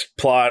romance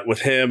plot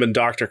with him and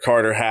Dr.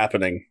 Carter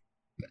happening,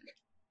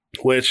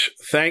 which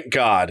thank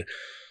God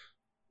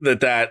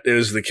that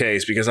is the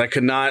case, because I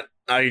could not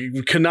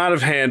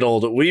have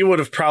handled, we would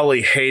have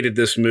probably hated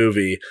this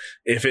movie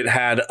if it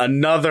had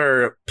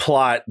another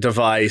plot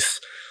device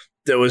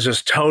that was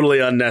just totally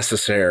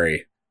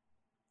unnecessary.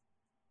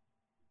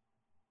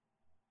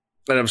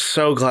 And I'm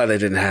so glad they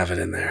didn't have it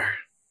in there.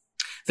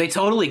 They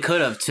totally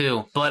could have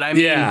too, but I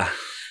mean,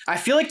 I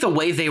feel like the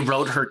way they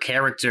wrote her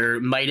character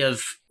might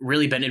have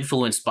really been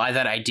influenced by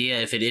that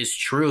idea, if it is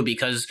true,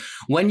 because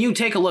when you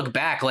take a look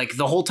back, like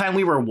the whole time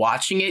we were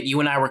watching it, you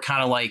and I were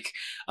kind of like,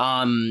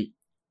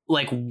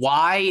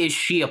 why is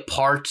she a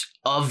part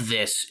of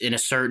this in a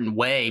certain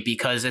way?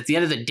 Because at the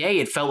end of the day,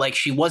 it felt like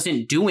she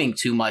wasn't doing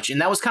too much.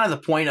 And that was kind of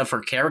the point of her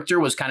character,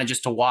 was kind of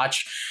just to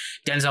watch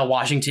Denzel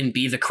Washington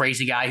be the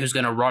crazy guy who's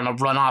going to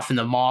run off in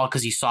the mall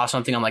because he saw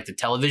something on like the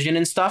television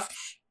and stuff.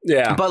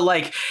 Yeah. But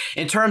like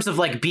in terms of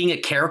like being a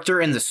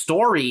character in the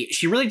story,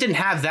 she really didn't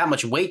have that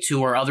much weight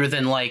to her, other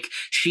than like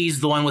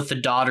she's the one with the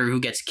daughter who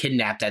gets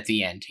kidnapped at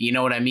the end. You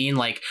know what I mean?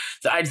 Like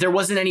there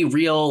wasn't any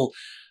real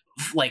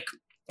like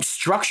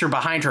structure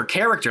behind her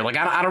character. Like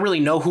I don't really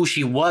know who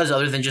she was,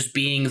 other than just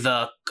being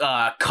the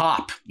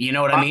cop. You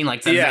know what I mean?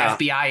 Like the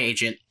FBI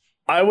agent.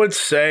 I would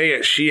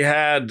say she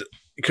had,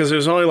 because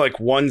there's only like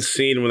one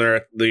scene when they're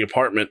at the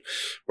apartment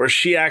where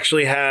she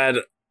actually had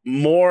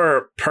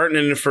more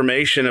pertinent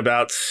information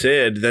about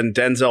Sid than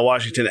Denzel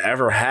Washington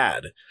ever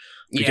had,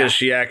 because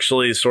she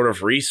actually sort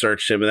of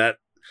researched him, and that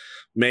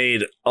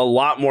made a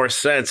lot more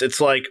sense. It's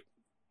like,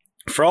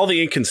 for all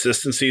the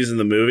inconsistencies in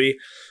the movie,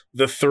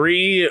 the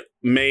 3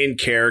 main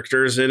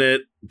characters in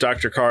it,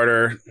 Dr.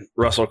 Carter,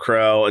 Russell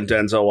Crowe, and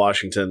Denzel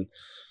Washington,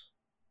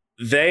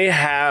 they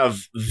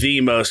have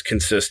the most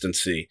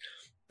consistency.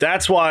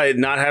 That's why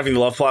not having the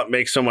love plot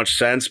makes so much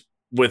sense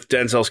with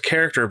Denzel's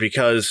character,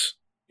 because,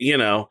 you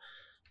know,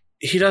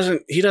 he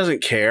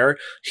doesn't care.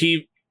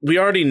 We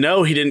already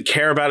know he didn't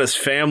care about his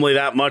family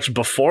that much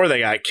before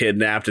they got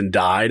kidnapped and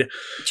died.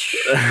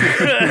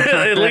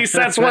 At least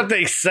that's what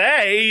they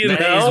say. You know?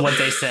 That is what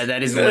they said.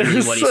 That is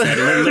literally what he said.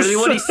 Literally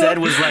what he said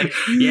was like,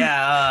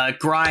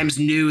 Grimes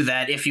knew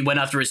that if he went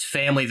after his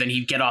family, then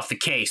he'd get off the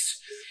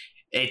case.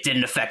 It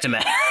didn't affect him.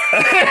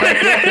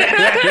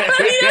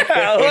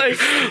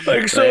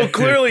 So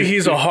clearly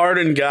he's a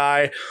hardened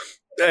guy.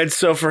 And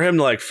so for him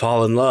to like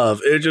fall in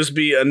love, it'd just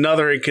be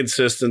another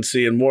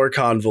inconsistency and more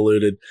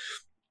convoluted.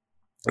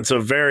 And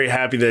so very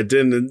happy that it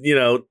didn't. You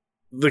know,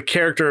 the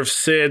character of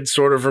Sid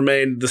sort of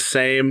remained the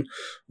same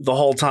the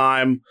whole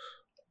time.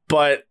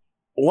 But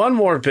one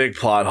more big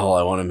plot hole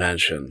I want to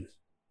mention.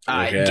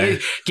 Okay.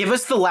 Give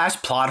us the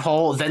last plot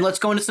hole, then let's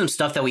go into some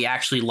stuff that we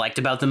actually liked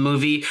about the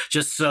movie,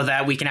 just so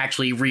that we can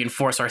actually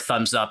reinforce our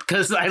thumbs up.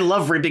 Because I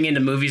love ripping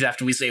into movies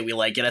after we say we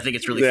like it. I think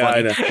it's really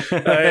funny.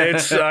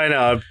 I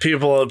know.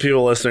 People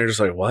listening are just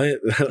like, what?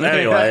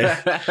 Anyway,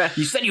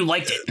 you said you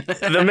liked it.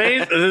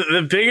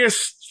 the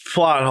biggest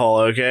plot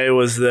hole,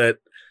 was that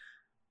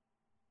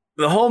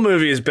the whole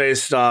movie is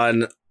based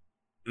on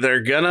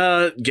they're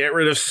gonna get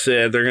rid of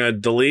Sid. They're gonna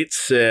delete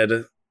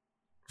Sid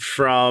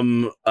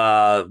from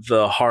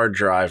the hard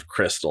drive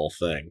crystal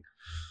thing,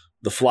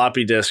 the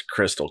floppy disk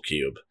crystal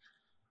cube.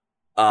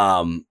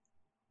 And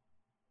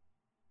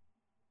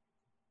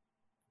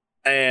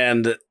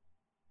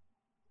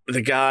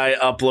the guy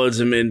uploads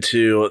him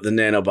into the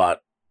nanobot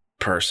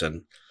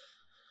person.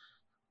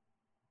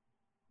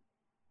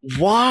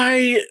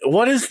 Why?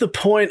 What is the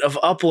point of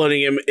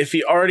uploading him if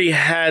he already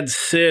had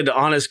Sid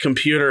on his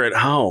computer at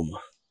home?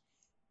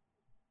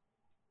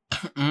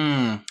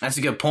 That's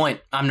a good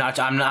point. I'm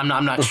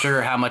not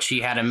sure how much he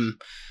had him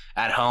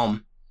at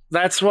home.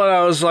 That's what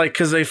I was like,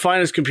 because they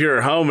find his computer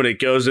at home and it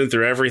goes in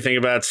through everything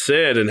about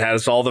Sid and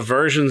has all the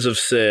versions of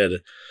Sid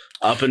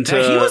up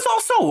until... He was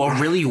also a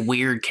really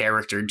weird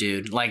character,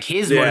 dude. Like,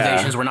 his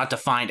motivations were not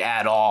defined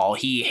at all.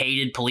 He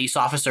hated police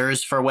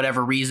officers for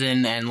whatever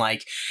reason, and,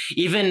 like,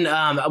 even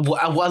a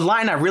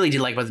line I really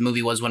did like about the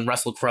movie was when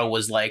Russell Crowe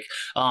was like,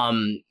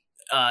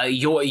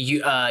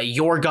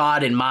 your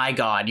God and my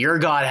God. Your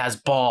God has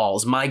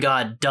balls. My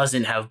God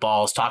doesn't have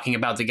balls. Talking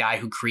about the guy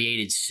who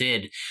created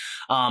Sid.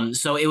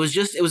 So it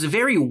was a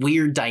very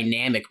weird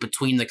dynamic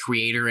between the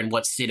creator and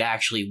what Sid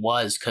actually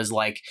was. Because,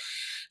 like,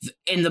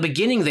 in the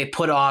beginning, they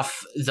put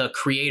off the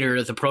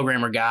creator, the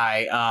programmer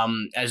guy,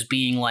 as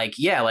being like,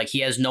 yeah, like he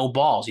has no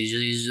balls.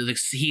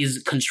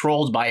 He's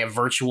controlled by a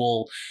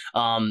virtual,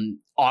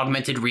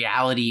 augmented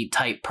reality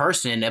type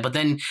person. But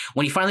then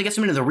when he finally gets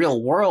him into the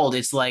real world,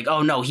 it's like,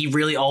 oh no, he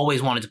really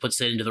always wanted to put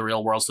Sid into the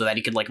real world so that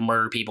he could like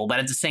murder people. But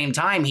at the same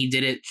time, he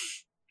did it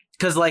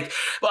because, like,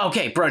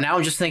 okay, bro, now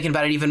I'm just thinking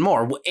about it even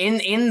more.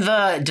 In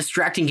the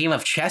distracting game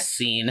of chess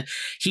scene,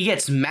 he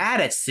gets mad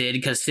at Sid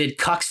because Sid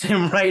cucks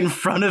him right in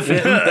front of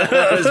him.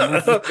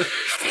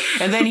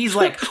 And then he's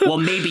like, well,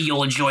 maybe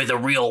you'll enjoy the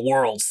real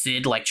world,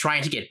 Sid, like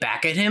trying to get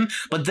back at him.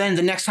 But then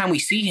the next time we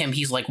see him,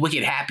 he's like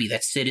wicked happy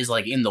that Sid is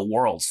like in the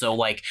world. So,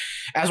 like,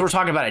 as we're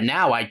talking about it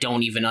now, I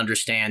don't even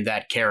understand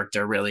that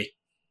character really.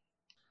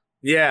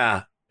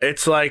 Yeah,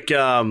 it's like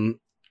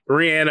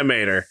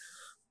Reanimator.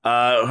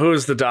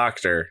 Who's the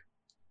doctor?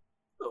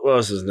 What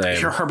was his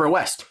name? Herbert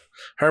West.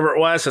 Herbert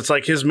West. It's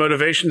like his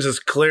motivations is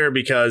clear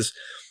because,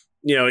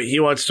 you know, he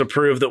wants to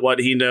prove that what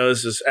he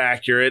knows is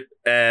accurate,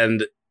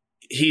 and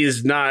he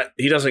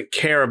doesn't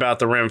care about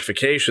the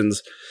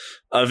ramifications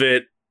of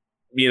it,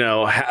 you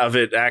know, of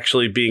it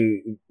actually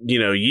being, you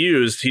know,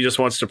 used. He just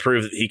wants to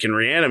prove that he can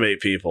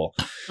reanimate people.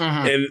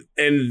 Mm-hmm. And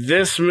in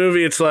this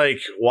movie, it's like,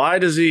 why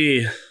does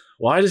he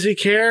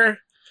care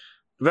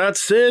about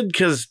Sid?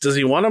 Because does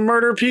he want to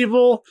murder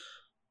people?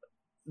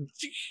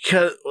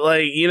 Because,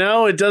 like, you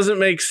know, it doesn't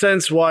make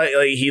sense why,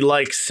 like, he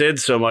likes Sid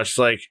so much. It's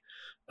like,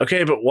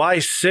 okay, but why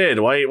Sid?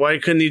 Why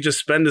couldn't he just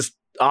spend his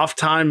off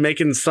time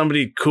making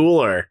somebody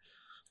cooler?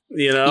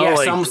 You know, yeah,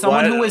 like,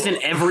 someone who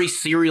isn't every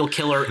serial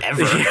killer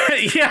ever.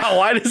 Yeah,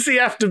 why does he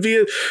have to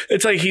be?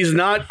 It's like he's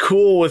not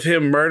cool with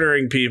him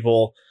murdering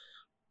people,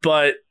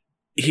 but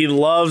he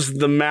loves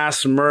the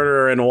mass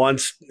murderer and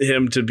wants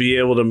him to be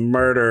able to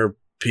murder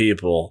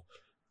people.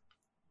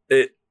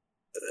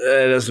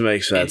 It doesn't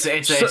make sense.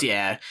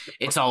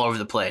 It's all over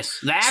the place.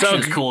 The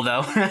action's cool,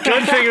 though.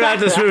 Good thing about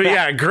this movie,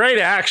 yeah, great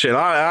action.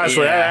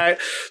 Honestly,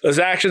 those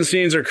action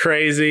scenes are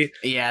crazy.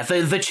 Yeah,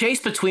 the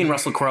chase between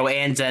Russell Crowe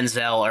and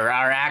Denzel are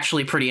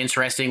actually pretty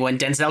interesting. When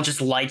Denzel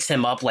just lights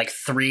him up like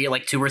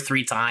 2 or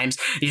 3 times,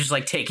 he's just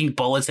like taking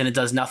bullets and it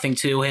does nothing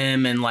to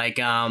him. And like,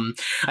 I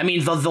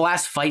mean, the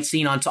last fight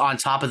scene on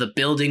top of the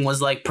building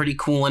was like pretty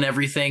cool and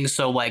everything.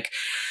 So like,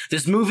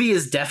 this movie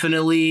is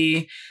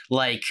definitely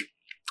like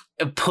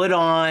put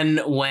on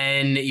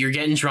when you're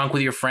getting drunk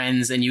with your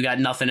friends and you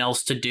got nothing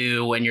else to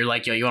do and you're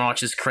like, yo, you want to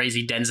watch this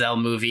crazy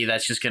Denzel movie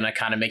that's just gonna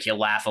kind of make you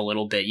laugh a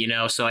little bit, you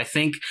know? So I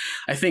think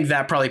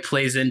that probably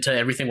plays into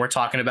everything we're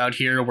talking about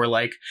here. We're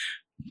like,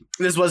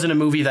 this wasn't a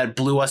movie that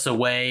blew us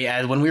away.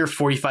 And when we were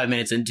 45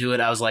 minutes into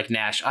it, I was like,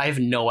 Nash, I have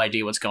no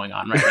idea what's going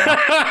on right now.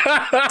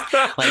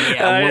 Like,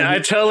 yeah, I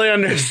totally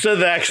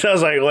understood that because I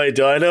was like, wait,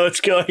 do I know what's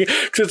going on?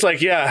 Because it's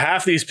like, yeah,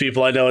 half these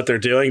people I know what they're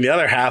doing. The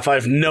other half, I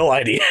have no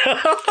idea.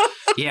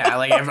 Yeah,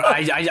 like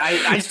I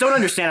just don't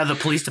understand how the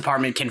police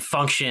department can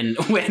function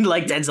when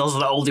like Denzel's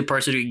the only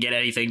person who can get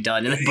anything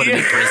done and then put him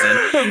in prison.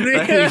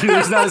 Like,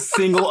 there's not a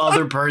single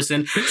other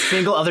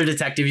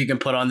detective you can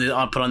put on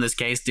this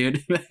case,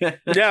 dude.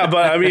 Yeah,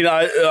 but I mean,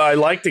 I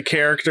like the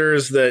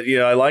characters that, you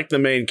know, I like the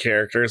main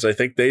characters. I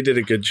think they did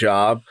a good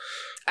job.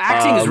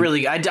 Acting is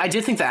really. I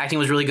did think the acting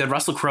was really good.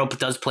 Russell Crowe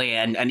does play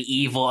an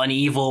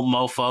evil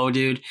mofo,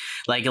 dude.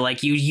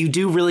 Like you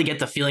do really get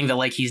the feeling that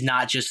like he's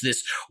not just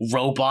this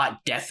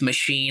robot death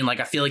machine. Like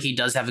I feel like he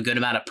does have a good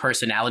amount of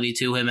personality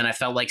to him, and I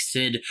felt like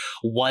Sid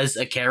was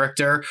a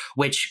character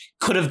which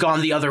could have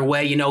gone the other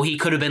way. You know, he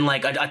could have been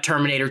like a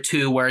Terminator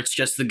 2 where it's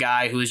just the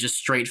guy who's just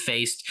straight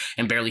faced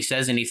and barely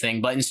says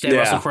anything. But instead,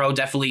 Russell Crowe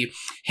definitely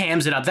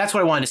hams it up. That's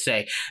what I wanted to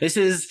say. This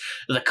is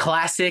the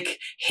classic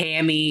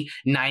hammy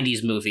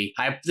 90s movie.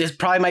 This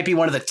probably might be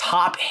one of the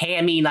top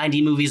hammy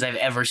 90 movies I've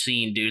ever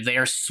seen, dude. They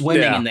are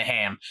swimming in the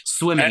ham,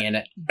 in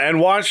it.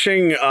 And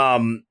watching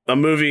a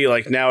movie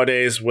like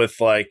nowadays with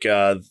like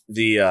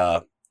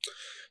the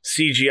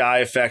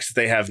CGI effects that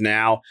they have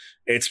now.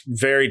 It's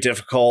very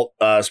difficult,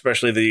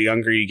 especially the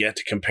younger you get,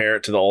 to compare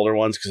it to the older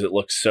ones because it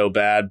looks so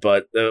bad.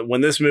 But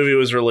when this movie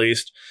was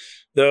released,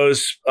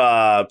 those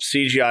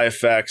CGI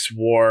effects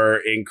were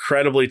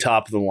incredibly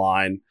top of the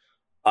line.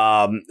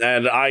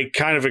 And I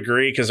kind of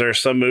agree because there are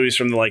some movies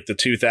from like the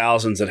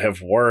 2000s that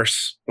have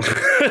worse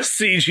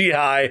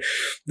CGI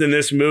than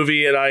this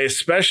movie. And I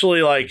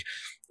especially like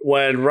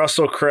when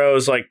Russell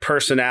Crowe's like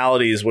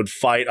personalities would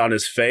fight on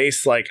his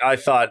face. Like I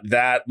thought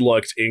that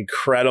looked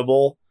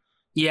incredible.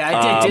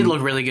 Yeah, it did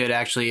look really good,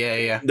 actually.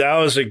 Yeah. That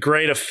was a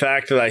great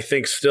effect that I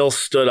think still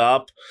stood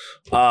up.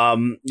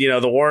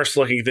 The worst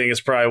looking thing is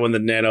probably when the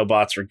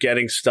nanobots were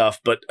getting stuff.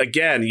 But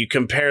again, you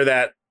compare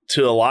that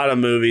to a lot of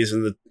movies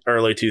in the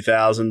early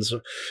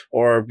 2000s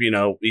or,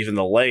 even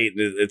the late.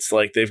 It's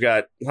like they've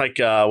got like,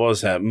 what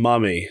was that?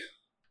 Mummy.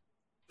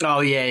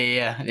 Oh,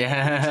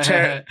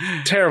 yeah.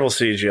 Terrible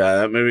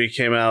CGI. That movie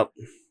came out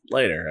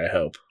later, I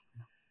hope.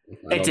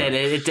 It did.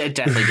 It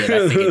definitely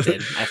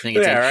did. I think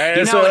it did.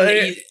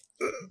 Right?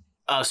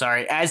 Oh,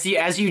 sorry. As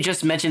you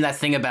just mentioned that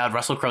thing about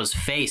Russell Crowe's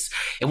face,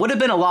 it would have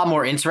been a lot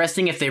more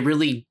interesting if they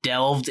really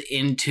delved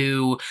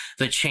into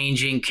the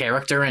changing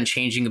character and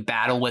changing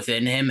battle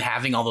within him,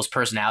 having all those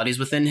personalities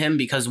within him.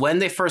 Because when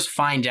they first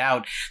find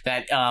out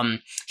that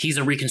he's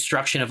a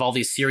reconstruction of all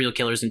these serial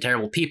killers and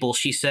terrible people,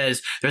 she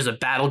says there's a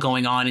battle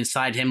going on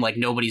inside him like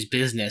nobody's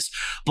business.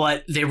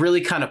 But they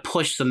really kind of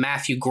pushed the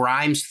Matthew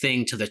Grimes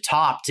thing to the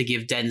top to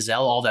give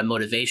Denzel all that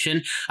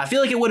motivation. I feel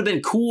like it would have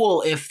been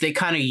cool if they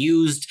kind of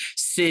used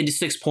Sid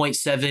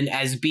 6.7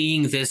 as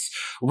being this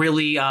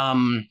really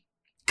kind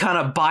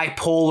of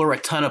bipolar, a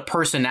ton of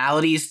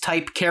personalities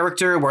type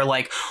character where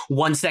like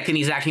 1 second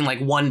he's acting like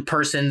one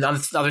person,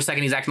 the other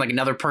second he's acting like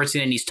another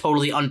person, and he's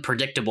totally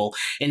unpredictable.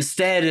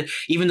 Instead,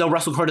 even though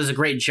Russell Crowe does a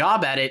great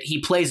job at it, he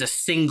plays a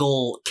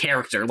single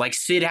character. Like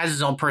Sid has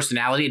his own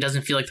personality. It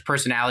doesn't feel like the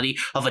personality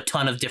of a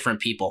ton of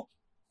different people.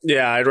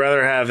 Yeah, I'd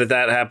rather have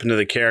that happen to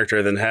the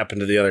character than happen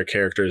to the other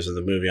characters in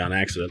the movie on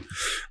accident.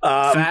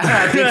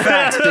 Big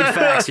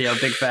facts,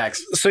 big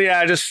facts. So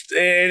yeah,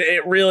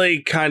 it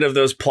really kind of,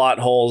 those plot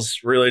holes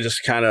really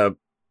just kind of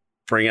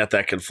bring out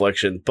that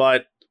confliction.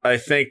 But I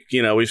think,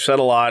 we've said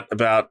a lot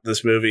about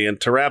this movie,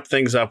 and to wrap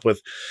things up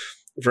with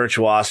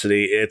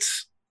Virtuosity,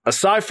 it's a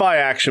sci-fi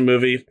action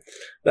movie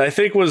that I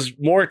think was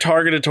more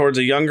targeted towards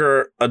a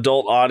younger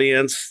adult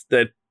audience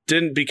that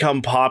didn't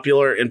become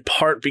popular, in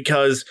part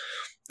because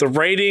the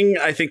rating,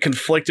 I think,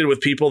 conflicted with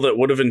people that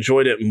would have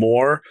enjoyed it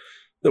more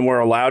than were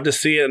allowed to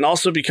see it. And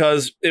also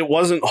because it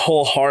wasn't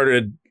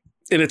wholehearted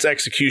in its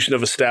execution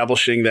of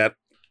establishing that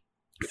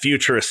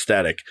future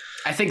aesthetic.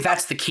 I think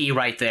that's the key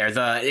right there.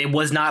 It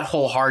was not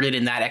wholehearted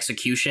in that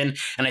execution.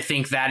 And I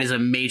think that is a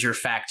major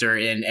factor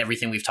in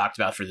everything we've talked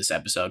about for this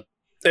episode.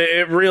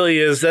 It really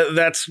is.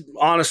 That's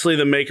honestly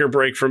the make or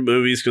break for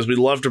movies, because we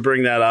love to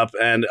bring that up.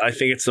 And I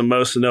think it's the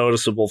most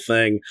noticeable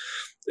thing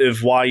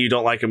of why you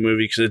don't like a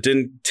movie, because it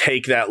didn't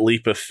take that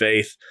leap of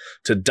faith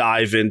to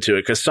dive into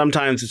it. Because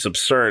sometimes it's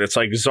absurd. It's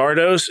like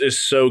Zardos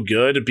is so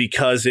good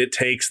because it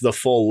takes the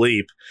full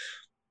leap.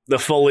 The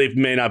full leap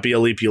may not be a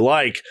leap you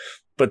like,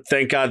 but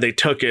thank God they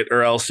took it,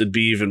 or else it'd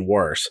be even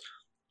worse.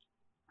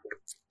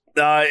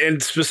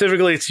 And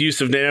specifically, its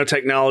use of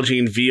nanotechnology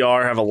and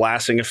VR have a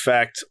lasting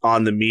effect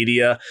on the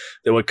media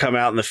that would come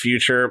out in the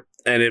future.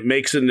 And it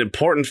makes it an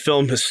important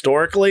film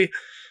historically,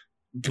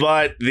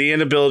 but the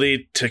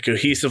inability to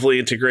cohesively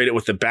integrate it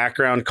with the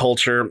background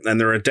culture and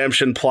the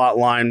redemption plot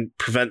line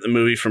prevent the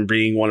movie from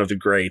being one of the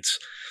greats.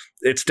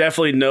 It's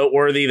definitely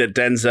noteworthy that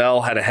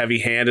Denzel had a heavy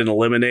hand in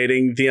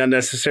eliminating the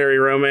unnecessary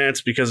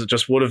romance, because it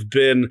just would have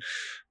been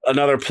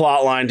another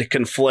plot line to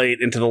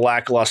conflate into the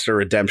lackluster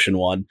redemption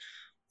one.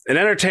 An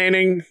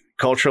entertaining,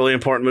 culturally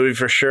important movie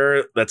for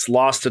sure that's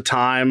lost to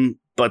time,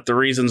 but the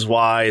reasons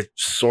why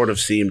sort of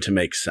seem to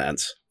make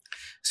sense.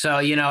 So,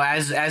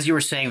 as you were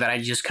saying that, I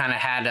just kind of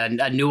had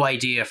a new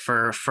idea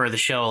for the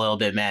show a little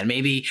bit, man.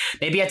 Maybe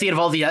at the end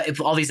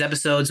of all these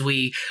episodes,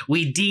 we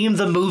deem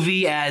the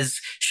movie as,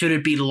 should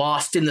it be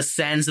lost in the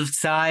sands of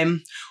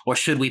time, or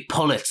should we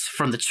pull it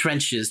from the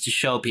trenches to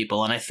show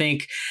people? And I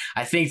think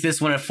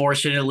this one,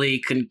 unfortunately,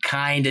 can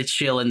kind of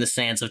chill in the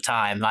sands of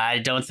time. I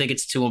don't think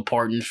it's too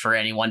important for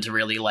anyone to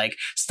really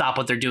stop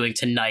what they're doing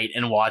tonight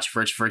and watch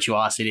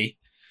Virtuosity.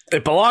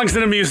 It belongs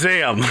in a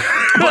museum.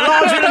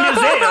 Belongs in a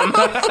museum.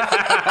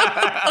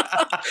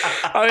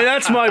 I mean,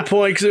 that's my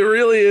point, because it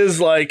really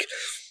is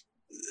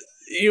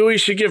we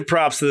should give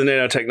props to the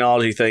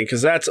nanotechnology thing,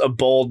 because that's a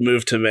bold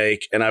move to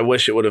make, and I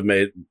wish they would have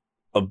made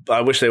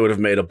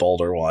a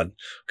bolder one,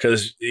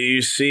 because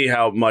you see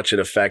how much it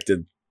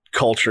affected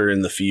culture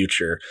in the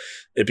future.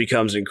 It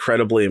becomes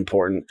incredibly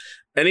important.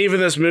 And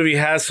even this movie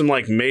has some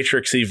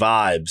Matrix-y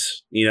vibes,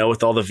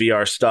 with all the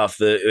VR stuff.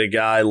 The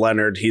guy,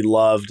 Leonard, he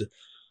loved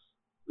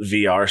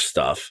VR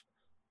stuff.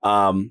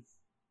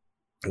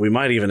 We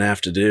might even have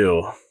to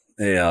do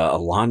a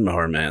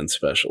Lawnmower Man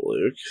special,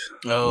 Luke.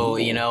 Oh,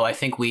 I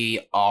think we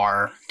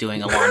are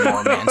doing a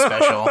Lawnmower Man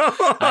special.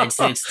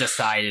 It's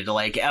decided.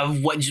 Like,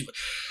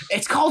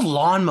 it's called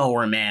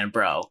Lawnmower Man,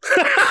 bro.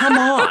 Come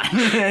on.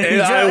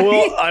 And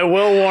I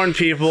will warn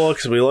people,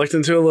 because we looked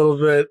into it a little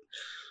bit.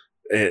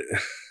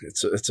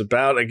 It's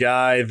about a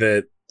guy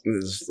that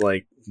is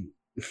like.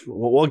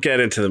 We'll get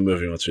into the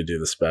movie once we do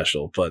the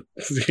special, but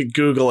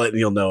Google it and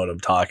you'll know what I'm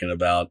talking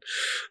about,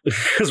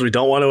 because we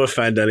don't want to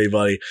offend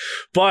anybody.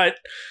 But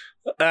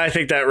I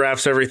think that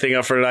wraps everything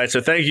up for tonight. So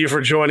thank you for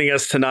joining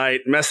us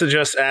tonight. Message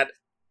us at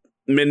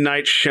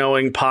Midnight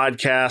Showing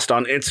Podcast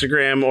on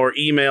Instagram, or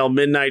email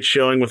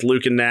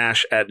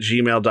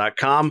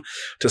midnightshowingwithlukeandnash@gmail.com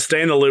to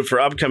stay in the loop for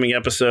upcoming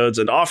episodes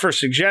and offer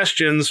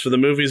suggestions for the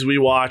movies we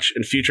watch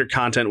and future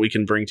content we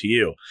can bring to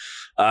you.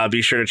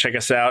 Be sure to check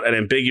us out at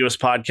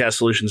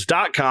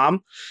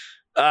ambiguouspodcastsolutions.com.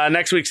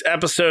 Next week's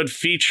episode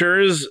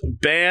features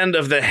Band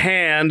of the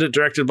Hand,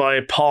 directed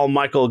by Paul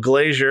Michael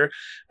Glazier.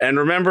 And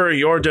remember,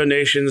 your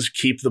donations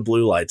keep the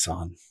blue lights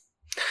on.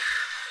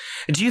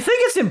 Do you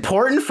think it's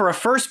important for a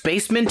first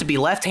baseman to be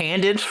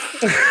left-handed?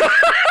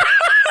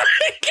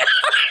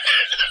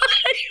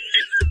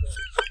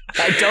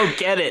 I don't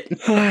get it.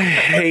 I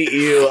hate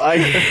you.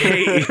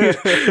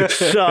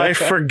 So I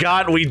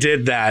forgot we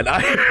did that.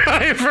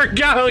 I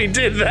forgot we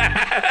did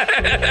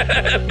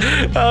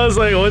that. I was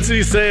like, what's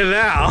he saying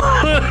now?